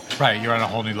guy. Right. You're on a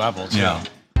whole new level, too. Yeah.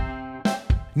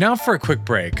 Now for a quick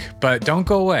break, but don't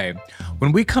go away.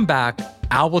 When we come back,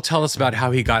 Al will tell us about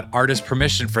how he got artist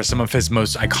permission for some of his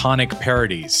most iconic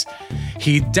parodies.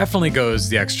 He definitely goes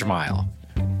the extra mile.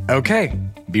 Okay,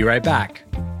 be right back.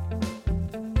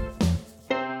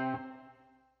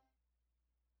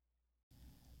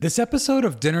 This episode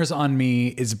of Dinner's on Me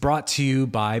is brought to you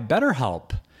by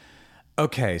BetterHelp.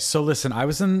 Okay, so listen, I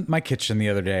was in my kitchen the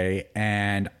other day,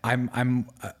 and I'm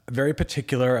very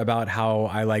particular about how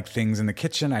I like things in the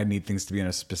kitchen. I need things to be in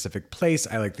a specific place.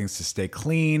 I like things to stay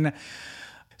clean.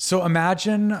 So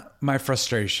imagine my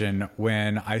frustration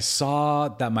when I saw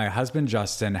that my husband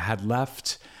Justin had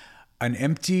left an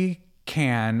empty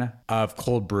can of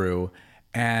cold brew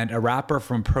and a wrapper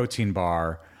from Protein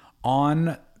Bar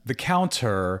on the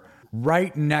counter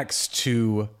right next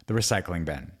to the recycling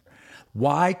bin.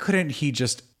 Why couldn't he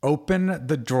just open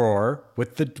the drawer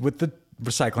with the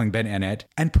recycling bin in it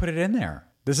and put it in there?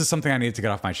 This is something I need to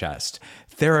get off my chest.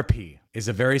 Therapy is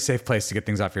a very safe place to get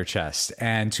things off your chest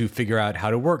and to figure out how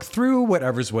to work through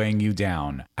whatever's weighing you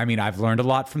down. I mean, I've learned a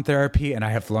lot from therapy, and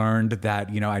I have learned that,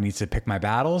 I need to pick my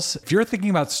battles. If you're thinking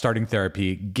about starting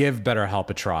therapy, give BetterHelp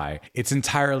a try. It's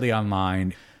entirely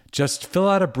online. Just fill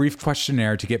out a brief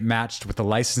questionnaire to get matched with a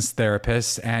licensed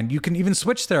therapist, and you can even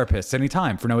switch therapists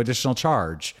anytime for no additional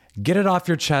charge. Get it off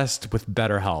your chest with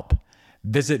BetterHelp.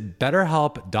 Visit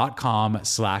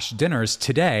betterhelp.com/dinners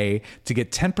today to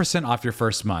get 10% off your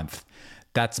first month.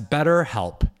 That's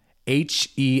BetterHelp,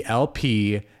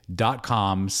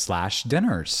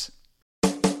 HELP.com/dinners.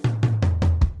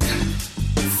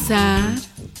 Sad?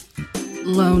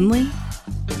 Lonely?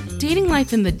 Dating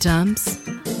life in the dumps?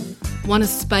 Want to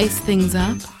spice things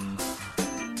up?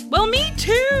 Well, me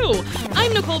too.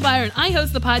 I'm Nicole Byer, and I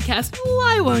host the podcast,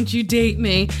 Why Won't You Date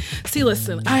Me? See,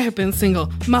 listen, I have been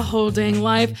single my whole dang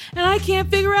life, and I can't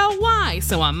figure out why.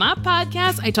 So on my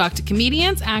podcast, I talk to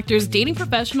comedians, actors, dating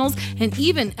professionals, and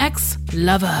even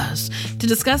ex-lovers to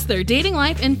discuss their dating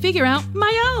life and figure out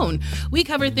my own. We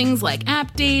cover things like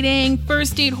app dating,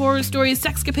 first date horror stories,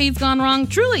 sexcapades gone wrong.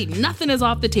 Truly, nothing is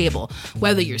off the table.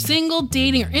 Whether you're single,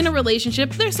 dating, or in a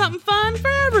relationship, there's something fun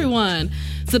for everyone.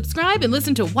 Subscribe and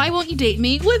listen to Why Won't You Date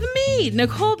Me with me,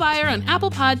 Nicole Byer, on Apple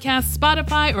Podcasts,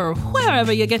 Spotify, or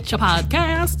wherever you get your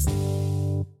podcasts.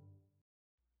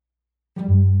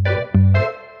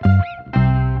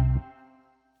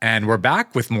 And we're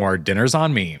back with more Dinners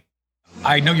on Me.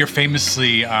 I know you're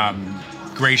famously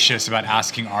gracious about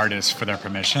asking artists for their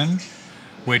permission,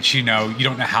 which, you know, you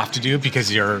don't have to do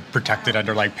because you're protected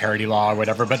under like parody law or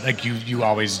whatever, but like you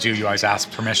always do. You always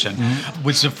ask permission. Mm-hmm.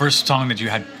 Was the first song that you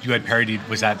had parodied,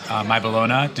 was that My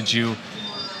Bologna? Did you?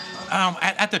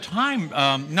 At the time,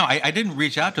 no, I didn't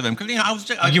reach out to them because, you know, I was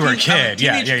just you were a kid.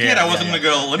 Yeah. I wasn't going to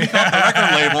go, let me call up the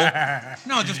record label.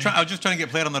 No, I was just trying to get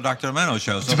played on the Dr. Demento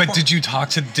show. So but did you talk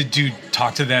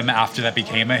to them after that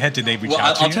became a hit? Did they reach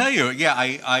out to you? I'll tell you. Yeah,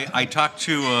 I talked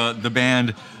to the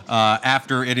band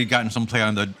after it had gotten some play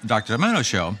on the Dr. Demento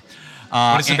show.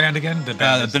 What is the band again?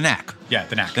 The Knack. Yeah,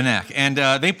 the Knack. The Knack.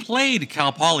 And they played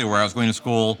Cal Poly, where I was going to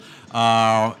school.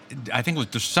 I think it was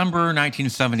December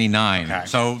 1979. Okay.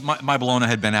 So my Bologna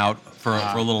had been out for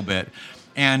a little bit.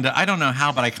 And I don't know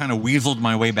how, but I kind of weaseled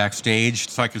my way backstage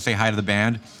so I could say hi to the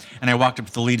band. And I walked up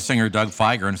to the lead singer, Doug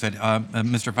Feiger, and said,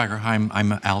 Mr. Feiger, hi,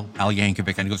 I'm Al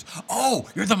Yankovic. And he goes, oh,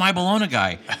 you're the My Bologna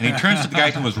guy. And he turns to the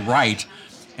guy who was right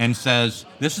and says,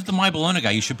 this is the My Bologna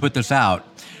guy. You should put this out.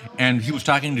 And he was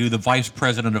talking to the vice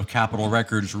president of Capitol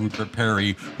Records, Rupert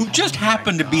Perry, who just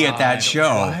happened to be at that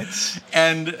show. What?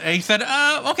 And he said,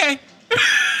 okay.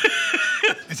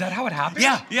 Is that how it happened?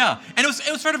 Yeah. And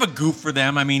it was sort of a goof for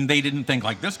them. I mean, they didn't think,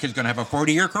 like, this kid's going to have a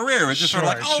 40-year career. It's just sort of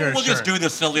like, we'll just do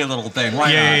this silly little thing. Why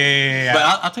not? Yeah. But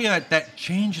I'll tell you that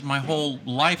changed my whole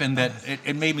life, and that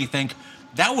it made me think,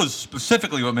 that was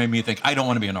specifically what made me think I don't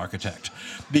want to be an architect,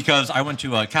 because I went to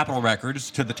Capitol Records,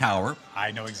 to the Tower.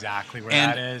 I know exactly where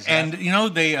that is. And, you know,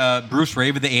 Bruce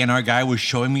Raven, the A&R guy, was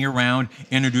showing me around,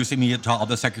 introducing me to all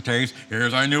the secretaries.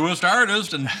 Here's our newest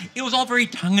artist. And it was all very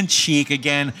tongue-in-cheek.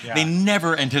 Again, they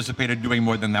never anticipated doing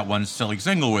more than that one silly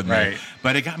single with me. Right.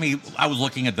 But it got me, I was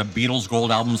looking at the Beatles'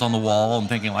 gold albums on the wall and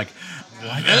thinking, like,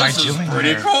 this is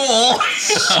pretty cool.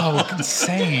 So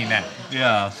insane.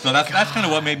 Yeah, so that's kind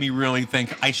of what made me really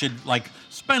think I should, like,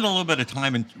 spend a little bit of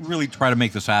time and really try to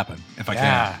make this happen if I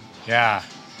can. Yeah.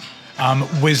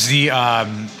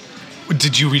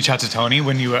 Did you reach out to Tony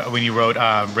when you wrote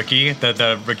Ricky,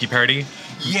 the Ricky parody?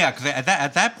 Yeah, because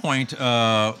at that point,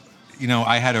 you know,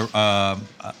 I had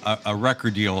a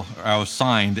record deal. I was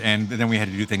signed, and then we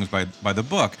had to do things by the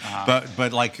book.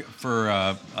 But like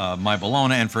for My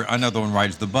Bologna and for Another One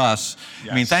Rides the Bus,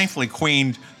 yes. I mean, thankfully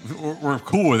Queen were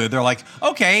cool with it. They're like,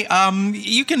 okay,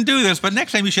 you can do this, but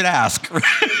next time you should ask.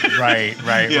 Right.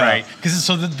 Because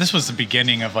this was the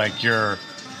beginning of like your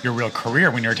real career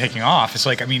when you were taking off. It's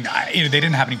like, I mean, they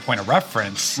didn't have any point of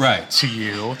reference to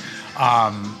you.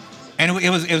 And it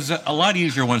was a lot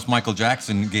easier once Michael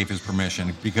Jackson gave his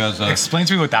permission, because... Explain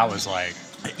to me what that was like.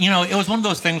 You know, it was one of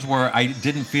those things where I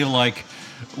didn't feel like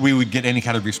we would get any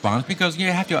kind of response, because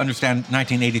you have to understand,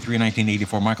 1983 and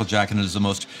 1984, Michael Jackson is the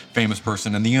most famous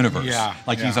person in the universe.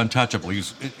 He's untouchable.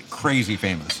 He's crazy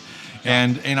famous.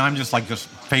 And I'm just like this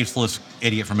faceless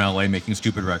idiot from LA making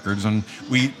stupid records. And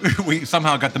we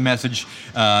somehow got the message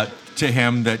to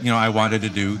him that, you know, I wanted to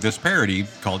do this parody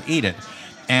called Eat It.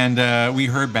 And we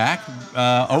heard back,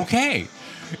 okay.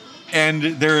 And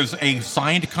there's a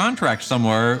signed contract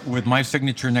somewhere with my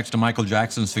signature next to Michael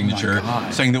Jackson's signature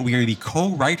saying that we are the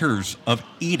co-writers of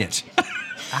Eat It.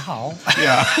 Ow.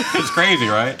 Yeah, it's crazy,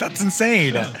 right? That's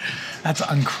insane. That's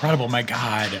incredible. My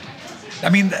God. I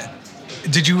mean,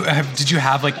 did you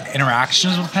have like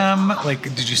interactions with him? Like,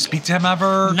 did you speak to him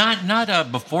ever?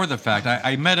 Not before the fact.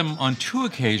 I met him on 2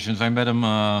 occasions. I met him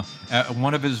at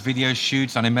one of his video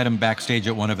shoots, and I met him backstage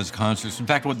at one of his concerts. In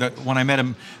fact, when I met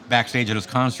him backstage at his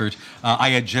concert, I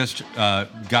had just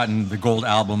gotten the gold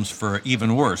albums for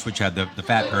Even Worse, which had the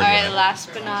fat parody. All right, last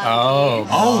but not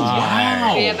least.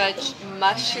 Wow. We have a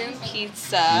mushroom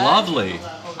pizza. Lovely.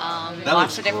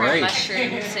 Lots of different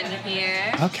mushrooms in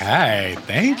here. Okay,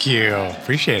 thank you.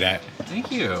 Appreciate it.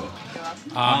 Thank you.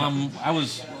 What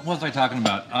was I talking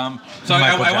about? So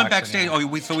I went backstage.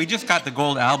 Yeah. So we just got the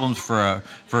gold albums for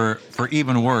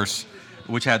Even Worse,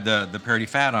 which had the parody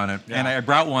fat on it, and I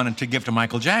brought one to give to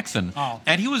Michael Jackson.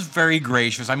 And he was very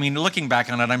gracious. I mean, looking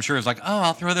back on it, I'm sure it's like, oh,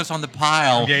 I'll throw this on the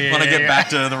pile when I get back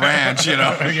to the ranch, you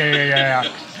know?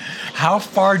 How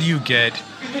far do you get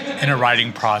in a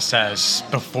writing process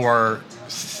before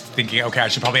thinking, okay, I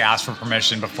should probably ask for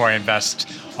permission before I invest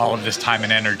all of this time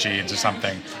and energy into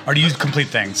something? Or do you complete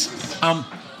things?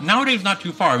 Nowadays, not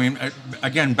too far. I mean,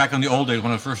 again, back in the old days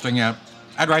when I was first starting out,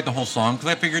 I'd write the whole song because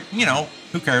I figured, you know,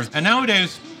 who cares? And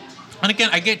nowadays, and again,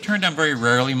 I get turned down very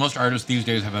rarely. Most artists these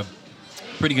days have a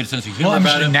pretty good sense of humor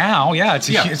about it. Now,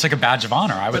 it's like a badge of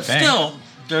honor, I would think. But still,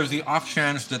 there's the off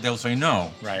chance that they'll say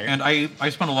no. Right. And I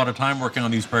spend a lot of time working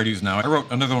on these parodies now. I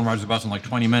wrote Another One Rides the Bus in like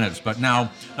 20 minutes, but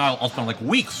now I'll spend like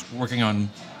weeks working on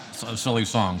a silly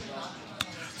song.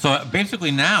 So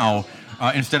basically now,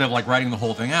 instead of like writing the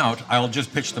whole thing out, I'll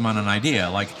just pitch them on an idea.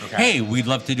 Like, hey, we'd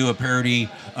love to do a parody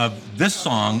of this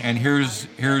song, and here's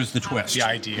the twist. The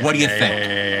idea. What do you think?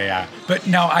 Yeah. But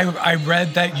now I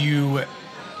read that you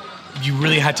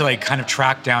really had to like kind of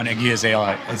track down Iggy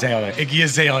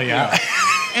Azalea. Yeah.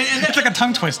 And it's like a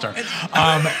tongue twister.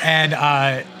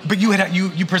 But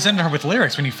you presented her with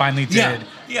lyrics when you finally did.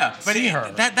 Yeah. But see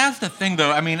her. That's the thing,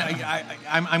 though. I mean,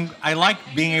 I like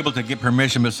being able to get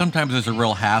permission, but sometimes it's a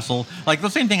real hassle. Like the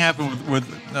same thing happened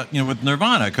with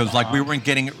Nirvana, because like we weren't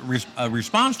getting a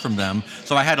response from them,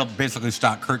 so I had to basically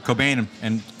stalk Kurt Cobain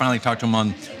and finally talk to him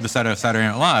on the set of Saturday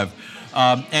Night Live.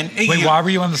 Wait, why were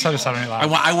you on the set of Saturday Night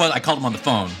Live? I called him on the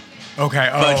phone. Okay.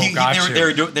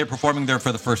 But they were performing there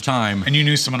for the first time. And you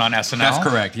knew someone on SNL? That's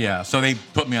correct. Yeah. So they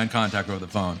put me on contact over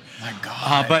the phone. My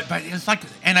God. But it's like,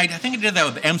 and I think I did that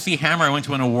with MC Hammer. I went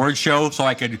to an award show so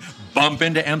I could bump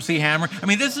into MC Hammer. I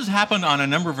mean, this has happened on a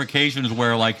number of occasions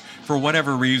where, like, for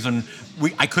whatever reason,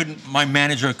 my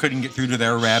manager couldn't get through to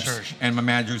their reps, and my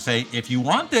manager would say, if you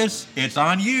want this, it's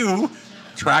on you.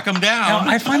 Track them down. Now,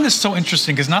 I find this so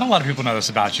interesting because not a lot of people know this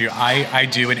about you. I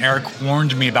do, and Eric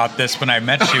warned me about this when I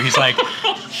met you. He's like,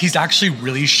 he's actually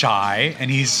really shy, and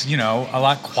he's, a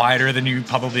lot quieter than you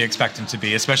probably expect him to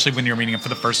be, especially when you're meeting him for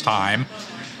the first time.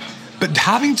 But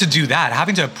having to do that,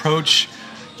 having to approach,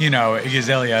 Iggy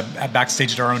Azalea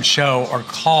backstage at our own show or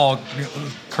call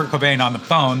Kurt Cobain on the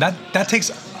phone, that takes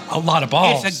a lot of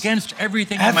balls. It's against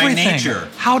everything in my nature.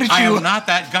 How did you? I am not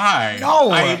that guy.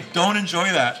 No. I don't enjoy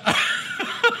that.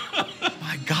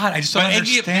 My God, I just don't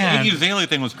understand. The Iggy Azalea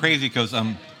thing was crazy because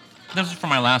this is from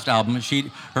my last album.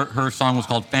 Her song was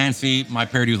called Fancy. My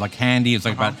parody was like Handy. It's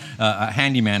like about a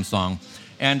handyman song.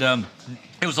 And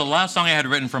it was the last song I had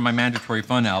written for my Mandatory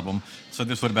Fun album. So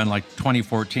this would have been like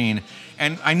 2014.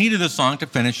 And I needed this song to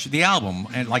finish the album.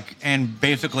 And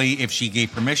basically, if she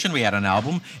gave permission, we had an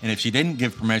album. And if she didn't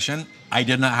give permission, I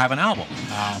did not have an album.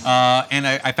 Wow. And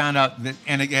I found out that,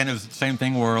 and again, it was the same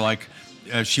thing where like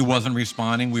she wasn't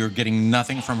responding. We were getting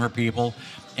nothing from her people.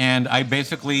 And I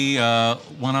basically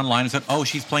went online and said, oh,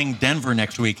 she's playing Denver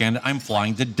next weekend. I'm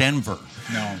flying to Denver.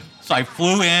 No. So I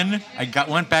flew in.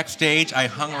 Went backstage. I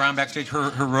hung around backstage.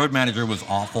 Her road manager was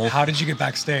awful. How did you get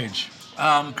backstage?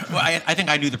 Well, I think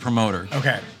I knew the promoter.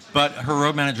 Okay. But her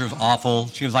road manager was awful.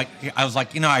 She was like, I was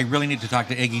like, I really need to talk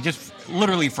to Iggy just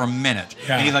literally for a minute.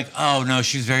 Yeah. And he's like, oh, no,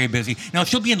 she's very busy. No,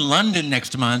 she'll be in London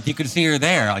next month. You could see her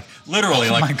there. Like, literally.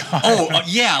 Oh, like, my God. Oh,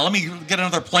 yeah, let me get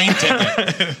another plane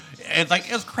ticket. It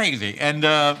was crazy. And,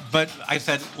 but I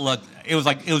said, look, it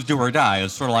was do or die. It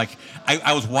was sort of like,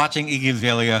 I was watching Iggy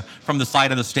Azalea from the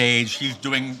side of the stage. She's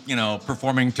doing,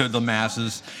 performing to the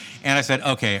masses. And I said,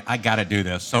 okay, I got to do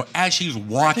this. So as she's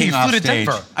walking off stage. You flew to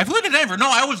Denver. I flew to Denver. No,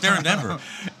 I was there in Denver.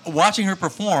 Watching her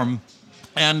perform.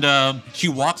 And she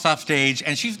walks off stage,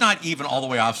 and she's not even all the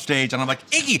way off stage. And I'm like,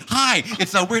 Iggy, hi,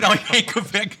 it's Weird Al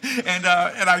Yankovic. And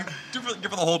I give her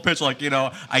the whole pitch, like,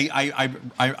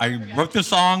 I wrote this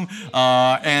song,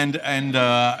 and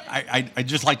I'd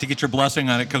just like to get your blessing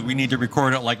on it because we need to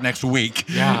record it like next week.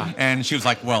 Yeah. And she was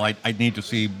like, well, I need to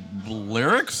see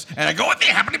lyrics. And I go, they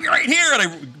happen to be right here. And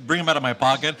I bring them out of my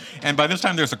pocket. And by this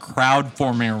time, there's a crowd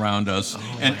forming around us.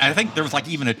 And I think there was like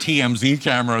even a TMZ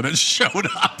camera that showed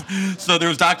up. So there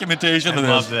was documentation of this.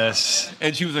 I love this.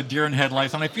 And she was a deer in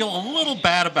headlights. And I feel a little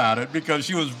bad about it because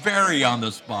she was very on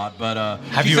the spot. But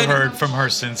have you heard from her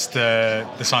since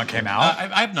the song came out?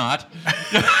 I have not.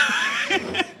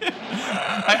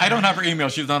 I don't have her email.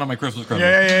 She's not on my Christmas card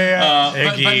list.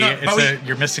 Yeah. Iggy,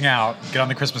 you're missing out. Get on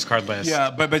the Christmas card list.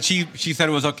 Yeah, but she said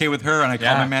it was okay with her, and I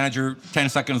called my manager 10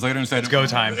 seconds later and said, it's go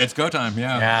time. It's go time,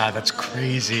 yeah. Yeah, that's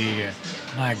crazy.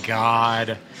 My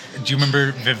God. Do you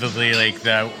remember vividly, like,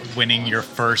 winning your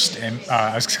first,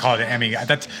 I was going to call it an Emmy.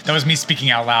 That was me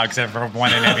speaking out loud because I've never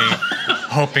won an Emmy,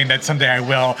 hoping that someday I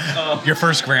will. Your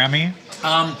first Grammy?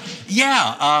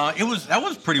 That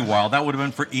was pretty wild. That would have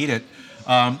been for Eat It.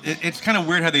 It's kind of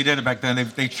weird how they did it back then.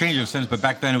 They changed it since, but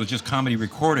back then it was just comedy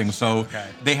recording. So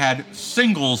they had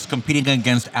singles competing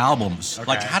against albums. Okay.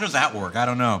 Like, how does that work? I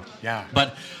don't know. Yeah.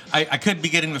 But I could be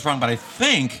getting this wrong, but I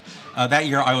think that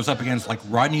year I was up against like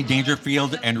Rodney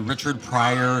Dangerfield and Richard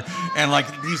Pryor and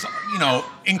like these,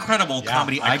 incredible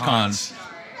comedy icons.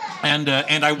 And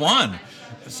I won.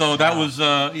 So that was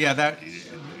that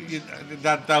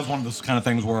was one of those kind of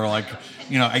things where like,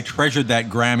 I treasured that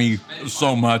Grammy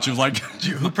so much. It was like,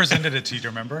 who presented it to you? Do you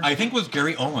remember? I think it was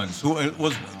Gary Owens, who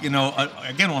was,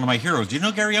 again, one of my heroes. Do you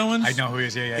know Gary Owens? I know who he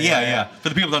is. Yeah. For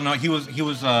the people that don't know, he was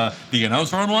the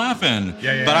Thrown Laughing.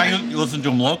 Yeah. But I listened to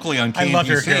him locally on KNPC. I love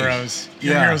your heroes.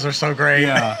 Your heroes are so great.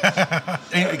 Yeah.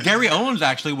 And Gary Owens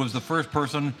actually was the first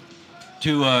person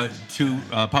to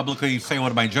publicly say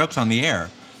one of my jokes on the air.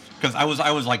 Because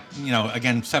I was like,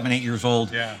 again, 7, 8 years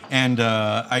old. Yeah. And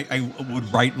I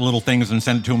would write little things and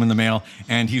send it to him in the mail.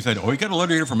 And he said, we got a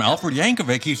letter here from Alfred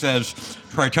Yankovic. He says,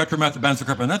 try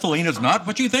tetramethabenzocaine and ethylene is not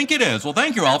what you think it is. Well,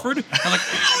 thank you, Alfred. I'm like,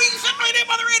 you said my name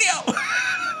on the radio.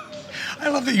 I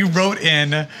love that you wrote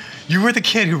in. You were the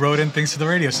kid who wrote in things to the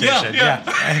radio station. Yeah.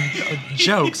 And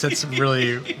jokes. That's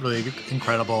really, really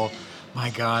incredible. My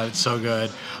God, it's so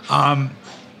good. I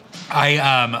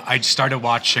started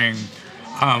watching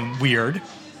Weird,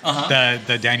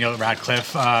 the Daniel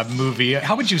Radcliffe movie.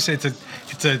 How would you say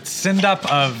it's a send-up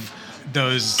of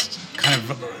those kind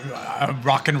of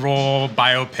rock and roll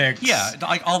biopics? Yeah,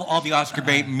 like all the Oscar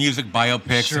bait music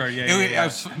biopics. Sure, I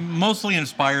was mostly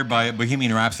inspired by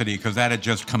Bohemian Rhapsody because that had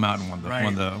just come out and won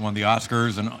the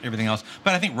Oscars and everything else.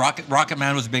 But I think Rocket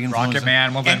Man was a big influence. Rocket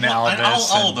Man, well then Elvis. And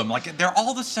all of them, like they're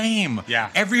all the same. Yeah.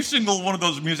 Every single one of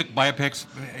those music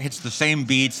biopics hits the same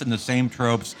beats and the same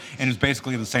tropes and is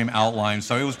basically the same outline.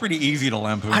 So it was pretty easy to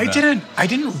lampoon. I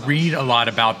didn't read a lot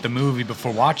about the movie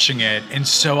before watching it, and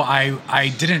so I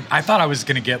thought I was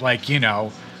gonna get like,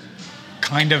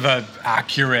 kind of a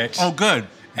accurate. Oh, good.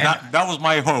 That was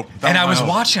my hope. I was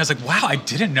watching. I was like, wow, I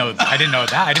didn't know that. I didn't know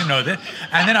that.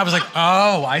 And then I was like,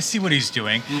 oh, I see what he's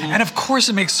doing. Mm-hmm. And of course,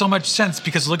 it makes so much sense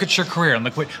because look at your career and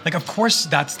look what. Like, of course,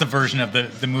 that's the version of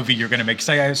the movie you're going to make. Because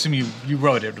I assume you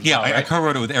wrote it. Yeah, right? I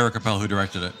co-wrote it with Eric Appel, who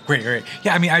directed it. Great.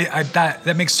 Yeah, I mean,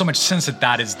 that makes so much sense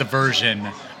that is the version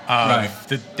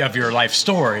of your life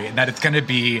story, and that it's going to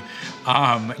be,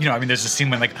 there's a scene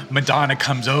when like Madonna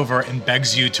comes over and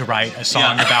begs you to write a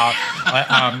song about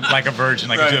like a virgin,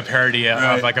 like do a parody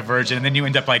of like a virgin, and then you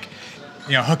end up like,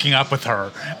 hooking up with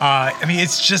her.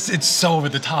 It's so over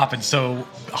the top and so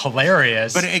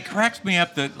hilarious. But it cracks me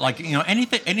up that like,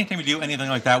 anything we do, anything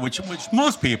like that, which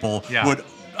most people would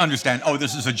understand. Oh,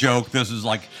 this is a joke. This is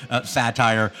like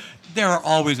satire. There are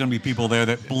always going to be people there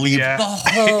that believe the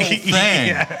whole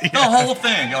thing. The whole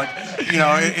thing. Like,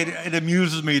 it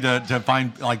amuses me to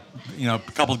find like,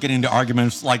 couples getting into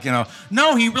arguments like, no,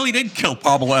 he really did kill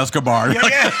Pablo Escobar.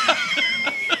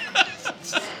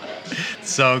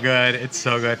 So good. It's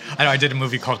so good. I know I did a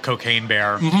movie called Cocaine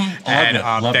Bear.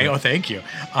 Mm-hmm. Loved it. Oh, thank you.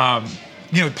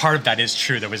 Part of that is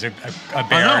true. There was a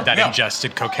bear that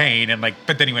ingested cocaine but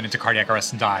then he went into cardiac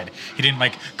arrest and died. He didn't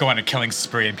like go on a killing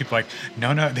spree, and people are like,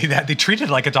 no, they treated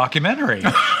it like a documentary.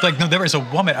 Like, no, there was a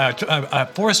woman, a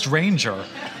forest ranger,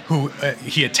 who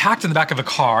he attacked in the back of a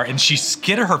car, and she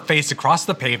skidded her face across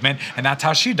the pavement, and that's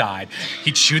how she died.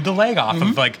 He chewed the leg off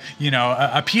of like,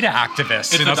 a PETA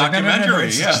activist. It's a documentary,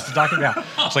 it's just a documentary.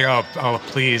 It's like, oh,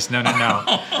 please, no.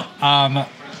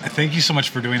 Thank you so much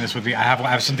for doing this with me. I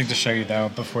have something to show you though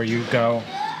before you go.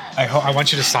 I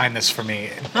want you to sign this for me.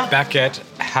 Beckett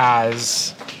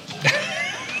has.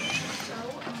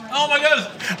 Oh my goodness!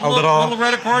 A little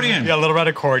red accordion. Yeah, a little red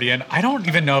accordion. I don't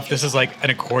even know if this is like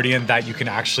an accordion that you can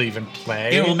actually even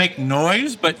play. It will make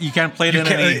noise, but you can't play it in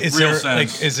any real sense.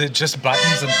 Like, is it just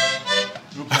buttons and?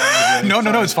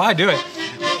 No, it's fine. Do it.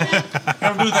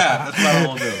 Don't do that. That's what I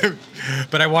will do.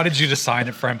 But I wanted you to sign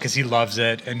it for him because he loves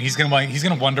it, and he's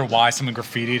gonna wonder why someone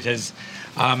graffitied his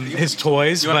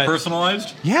toys. You want it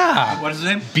personalized? Yeah. What is his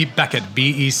name? Beckett.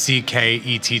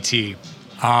 Beckett.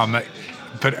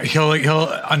 But he'll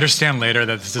understand later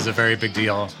that this is a very big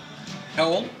deal. How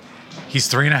old? He's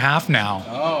 3.5 now.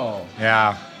 Oh.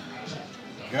 Yeah.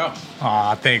 Yeah.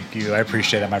 Aw, thank you. I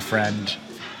appreciate that, my friend.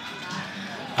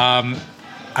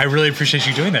 I really appreciate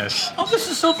you doing this. Oh, this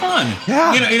is so fun.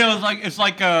 Yeah. It's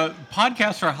like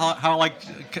podcasts are how I like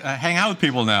hang out with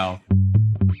people now.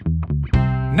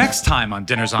 Next time on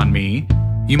Dinner's on Me,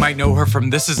 you might know her from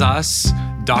This Is Us,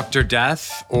 Dr.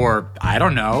 Death, or I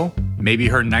don't know, maybe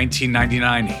her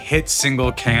 1999 hit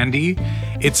single Candy.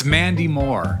 It's Mandy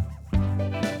Moore.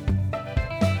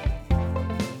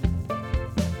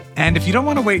 And if you don't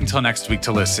want to wait until next week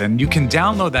to listen, you can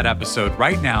download that episode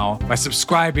right now by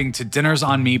subscribing to Dinners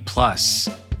on Me Plus.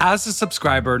 As a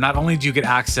subscriber, not only do you get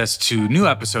access to new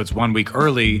episodes 1 week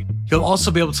early, you'll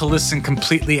also be able to listen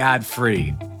completely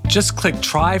ad-free. Just click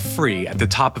Try Free at the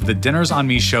top of the Dinners on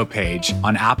Me show page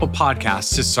on Apple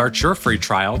Podcasts to start your free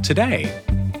trial today.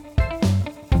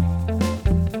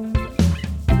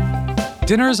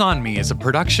 Dinners on Me is a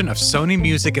production of Sony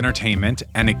Music Entertainment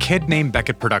and A Kid Named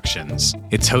Beckett Productions.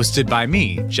 It's hosted by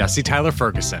me, Jesse Tyler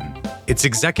Ferguson. It's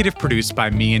executive produced by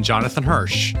me and Jonathan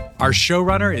Hirsch. Our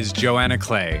showrunner is Joanna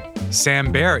Clay.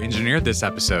 Sam Baer engineered this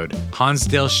episode. Hans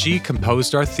Dale Shi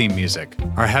composed our theme music.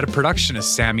 Our head of production is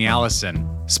Sammy Allison.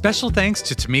 Special thanks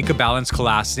to Tamika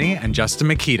Balance-Kolasny and Justin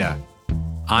Makita.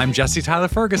 I'm Jesse Tyler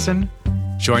Ferguson.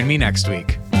 Join me next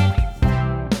week.